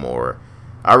Nakamura.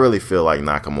 I really feel like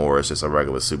Nakamura is just a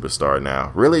regular superstar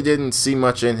now. Really didn't see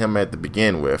much in him at the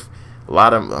begin with. A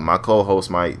lot of my co-hosts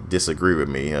might disagree with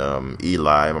me.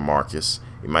 Eli and Marcus,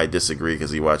 he might disagree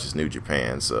because he watches New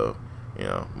Japan. So,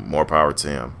 more power to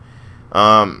him.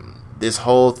 This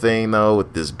whole thing, though,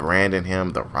 with this branding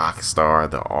him, the rock star,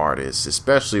 the artist,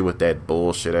 especially with that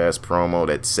bullshit-ass promo,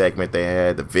 that segment they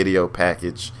had, the video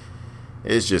package,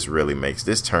 it just really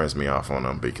turns me off on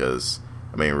them because,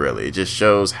 really, it just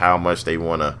shows how much they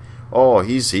want to,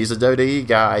 he's a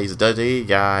WWE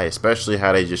guy, especially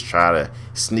how they just try to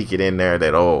sneak it in there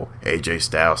that, AJ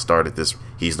Styles started this,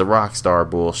 he's the rock star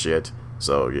bullshit.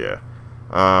 So, yeah.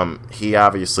 He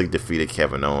obviously defeated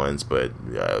Kevin Owens, but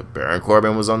Baron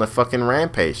Corbin was on the fucking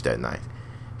rampage that night.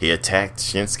 He attacked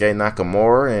Shinsuke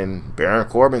Nakamura, and Baron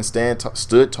Corbin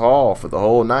stood tall for the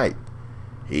whole night.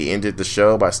 He ended the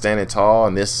show by standing tall,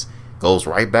 and this goes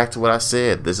right back to what I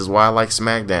said. This is why I like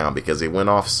Smackdown, because it went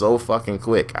off so fucking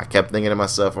quick. I kept thinking to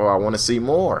myself, I want to see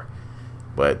more.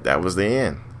 But that was the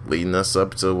end, leading us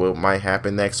up to what might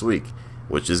happen next week,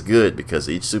 which is good because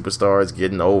each superstar is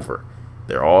getting over.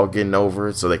 They're all getting over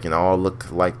it so they can all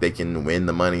look like they can win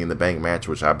the Money in the Bank match,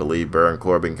 which I believe Baron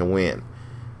Corbin can win.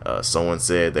 Someone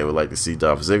said they would like to see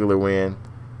Dolph Ziggler win.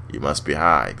 You must be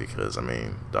high because,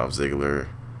 Dolph Ziggler,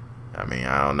 I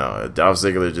don't know. Dolph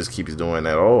Ziggler just keeps doing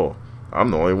that.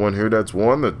 I'm the only one here that's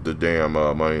won the damn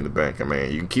Money in the Bank.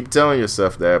 You can keep telling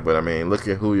yourself that, but look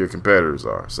at who your competitors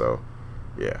are. So,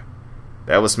 yeah.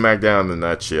 That was SmackDown in a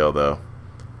nutshell, though.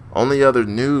 Only other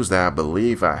news that I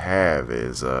believe I have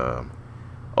is, the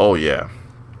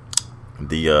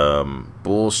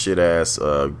bullshit ass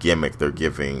gimmick they're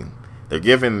giving. They're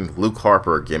giving Luke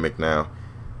Harper a gimmick now.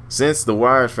 Since the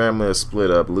Wyatt family has split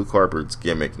up, Luke Harper's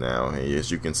gimmick now, and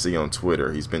as you can see on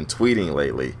Twitter, he's been tweeting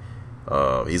lately.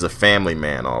 He's a family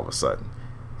man all of a sudden.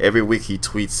 Every week he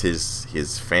tweets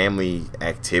his family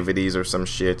activities or some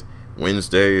shit.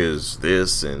 Wednesday is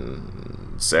this,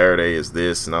 and Saturday is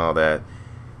this, and all that.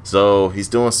 So he's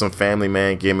doing some family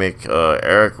man gimmick.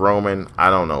 Eric Roman, I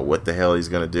don't know what the hell he's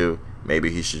going to do. Maybe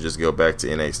he should just go back to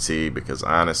NXT because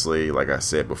honestly, like I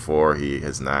said before, I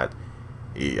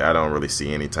don't really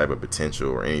see any type of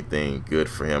potential or anything good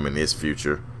for him in his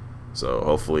future. So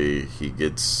hopefully he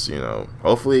gets,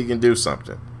 hopefully he can do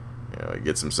something. He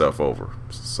gets himself over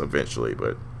eventually,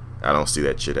 but I don't see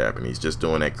that shit happen. He's just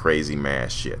doing that crazy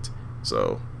mass shit.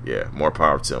 So yeah, more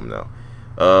power to him though.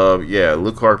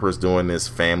 Luke Harper's doing this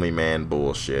family man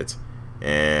bullshit,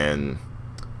 and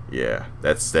yeah,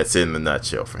 that's it in the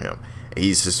nutshell for him.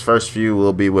 His first feud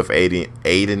will be with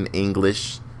Aiden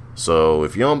English. So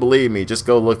if you don't believe me, just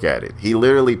go look at it. He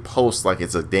literally posts like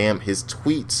it's his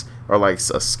tweets are like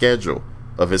a schedule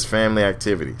of his family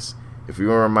activities. If you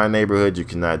were in my neighborhood, you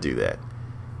cannot do that.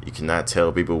 You cannot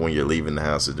tell people when you're leaving the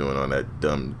house or doing all that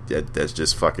dumb. That's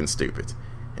just fucking stupid,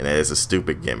 and that is a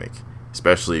stupid gimmick.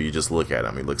 Especially if you just look at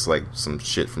him. He looks like some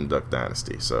shit from Duck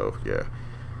Dynasty. So, yeah.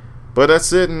 But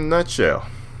that's it in a nutshell.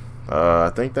 I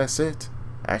think that's it.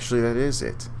 Actually, that is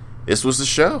it. This was the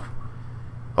show.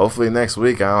 Hopefully next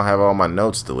week I don't have all my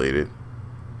notes deleted.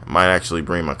 I might actually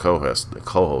bring my co-host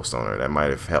on there. That might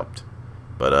have helped.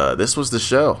 But this was the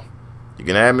show. You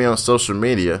can add me on social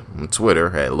media. On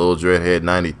Twitter at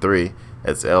LilDreadhead93.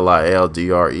 That's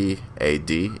LILDREADHEAD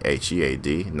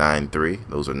 93.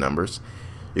 Those are numbers.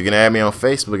 You can add me on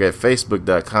Facebook at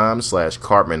facebook.com/CartmanHa,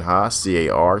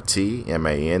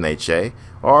 CartManha,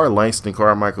 or Langston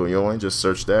Carmichael Ewing. Just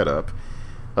search that up.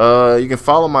 You can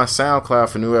follow my SoundCloud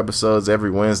for new episodes every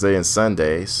Wednesday and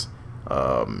Sundays.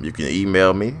 You can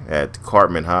email me at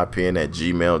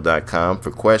cartmanhopin@gmail.com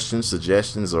for questions,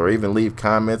 suggestions, or even leave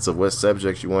comments of what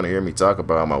subjects you want to hear me talk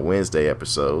about on my Wednesday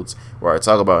episodes, where I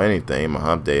talk about anything, my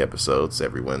Hump Day episodes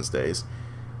every Wednesdays.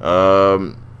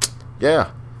 Yeah.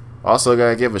 Also,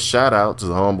 gotta give a shout out to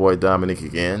the homeboy Dominique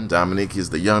again. Dominique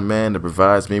is the young man that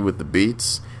provides me with the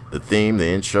beats, the theme, the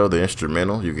intro, the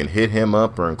instrumental. You can hit him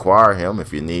up or inquire him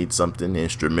if you need something,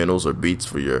 instrumentals or beats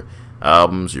for your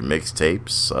albums, your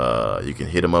mixtapes. You can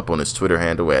hit him up on his Twitter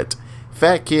handle at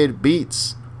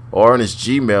FatKidBeats, or on his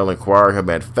Gmail, inquire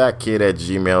him at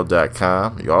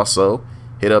fatkid@gmail.com. You also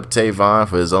hit up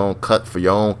Tavon for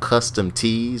your own custom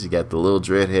tees. You got the Lil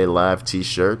Dreadhead Live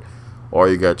t-shirt, or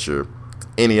you got your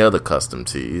any other custom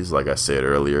tees. Like I said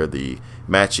earlier, the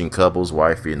matching couples,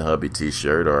 wifey and hubby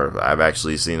t-shirt, or I've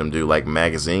actually seen them do like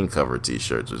magazine cover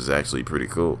t-shirts, which is actually pretty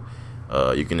cool.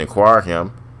 You can inquire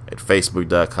him at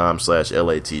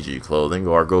facebook.com/LATG clothing,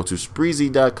 or go to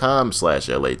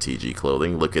spreezy.com/LATG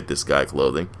clothing. Look at this guy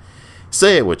clothing.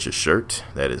 Say it with your shirt.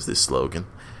 That is the slogan.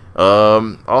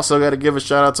 Also got to give a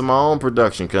shout out to my own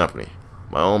production company.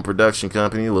 Lil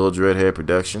Dreadhead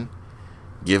Production.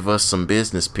 Give us some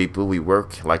business, people. We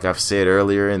work, like I've said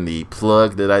earlier in the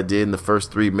plug that I did in the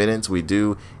first 3 minutes, we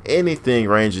do anything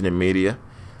ranging in media,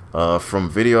 from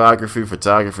videography,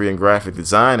 photography, and graphic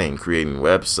designing, creating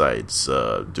websites,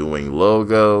 doing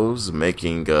logos,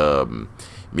 making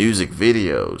music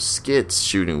videos, skits,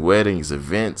 shooting weddings,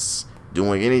 events,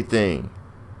 doing anything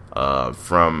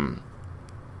from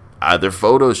either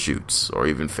photo shoots or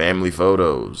even family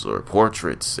photos or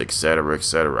portraits, etc.,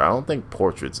 etc. I don't think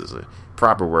portraits is a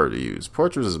proper word to use.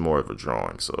 Portraits is more of a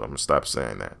drawing, so I'm gonna stop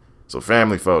saying that. So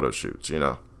family photo shoots,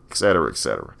 etc.,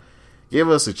 etc. Give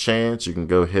us a chance. You can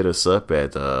go hit us up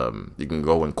at you can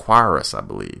go inquire us, I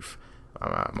believe.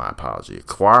 My apology.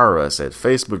 Acquire us at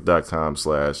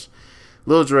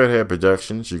facebook.com/Lil Dreadhead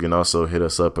Productions. You can also hit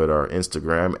us up at our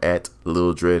Instagram at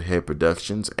Lil Dreadhead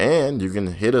Productions, and you can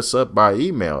hit us up by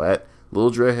email at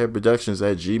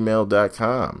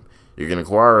LilDreadheadProductions@gmail.com. You can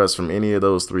acquire us from any of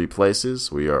those three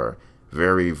places. We are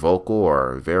very vocal,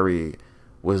 or very,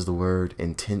 what is the word,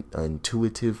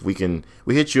 intuitive. We hit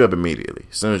you up immediately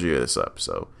as soon as you hit us up.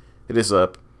 So hit us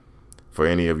up for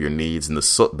any of your needs in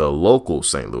the local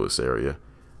St. Louis area.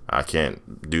 I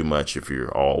can't do much if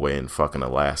you're all the way in fucking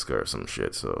Alaska or some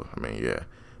shit. So yeah.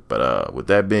 But with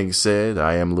that being said,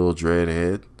 I am Lil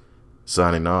Dreadhead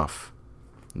signing off.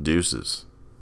 Deuces.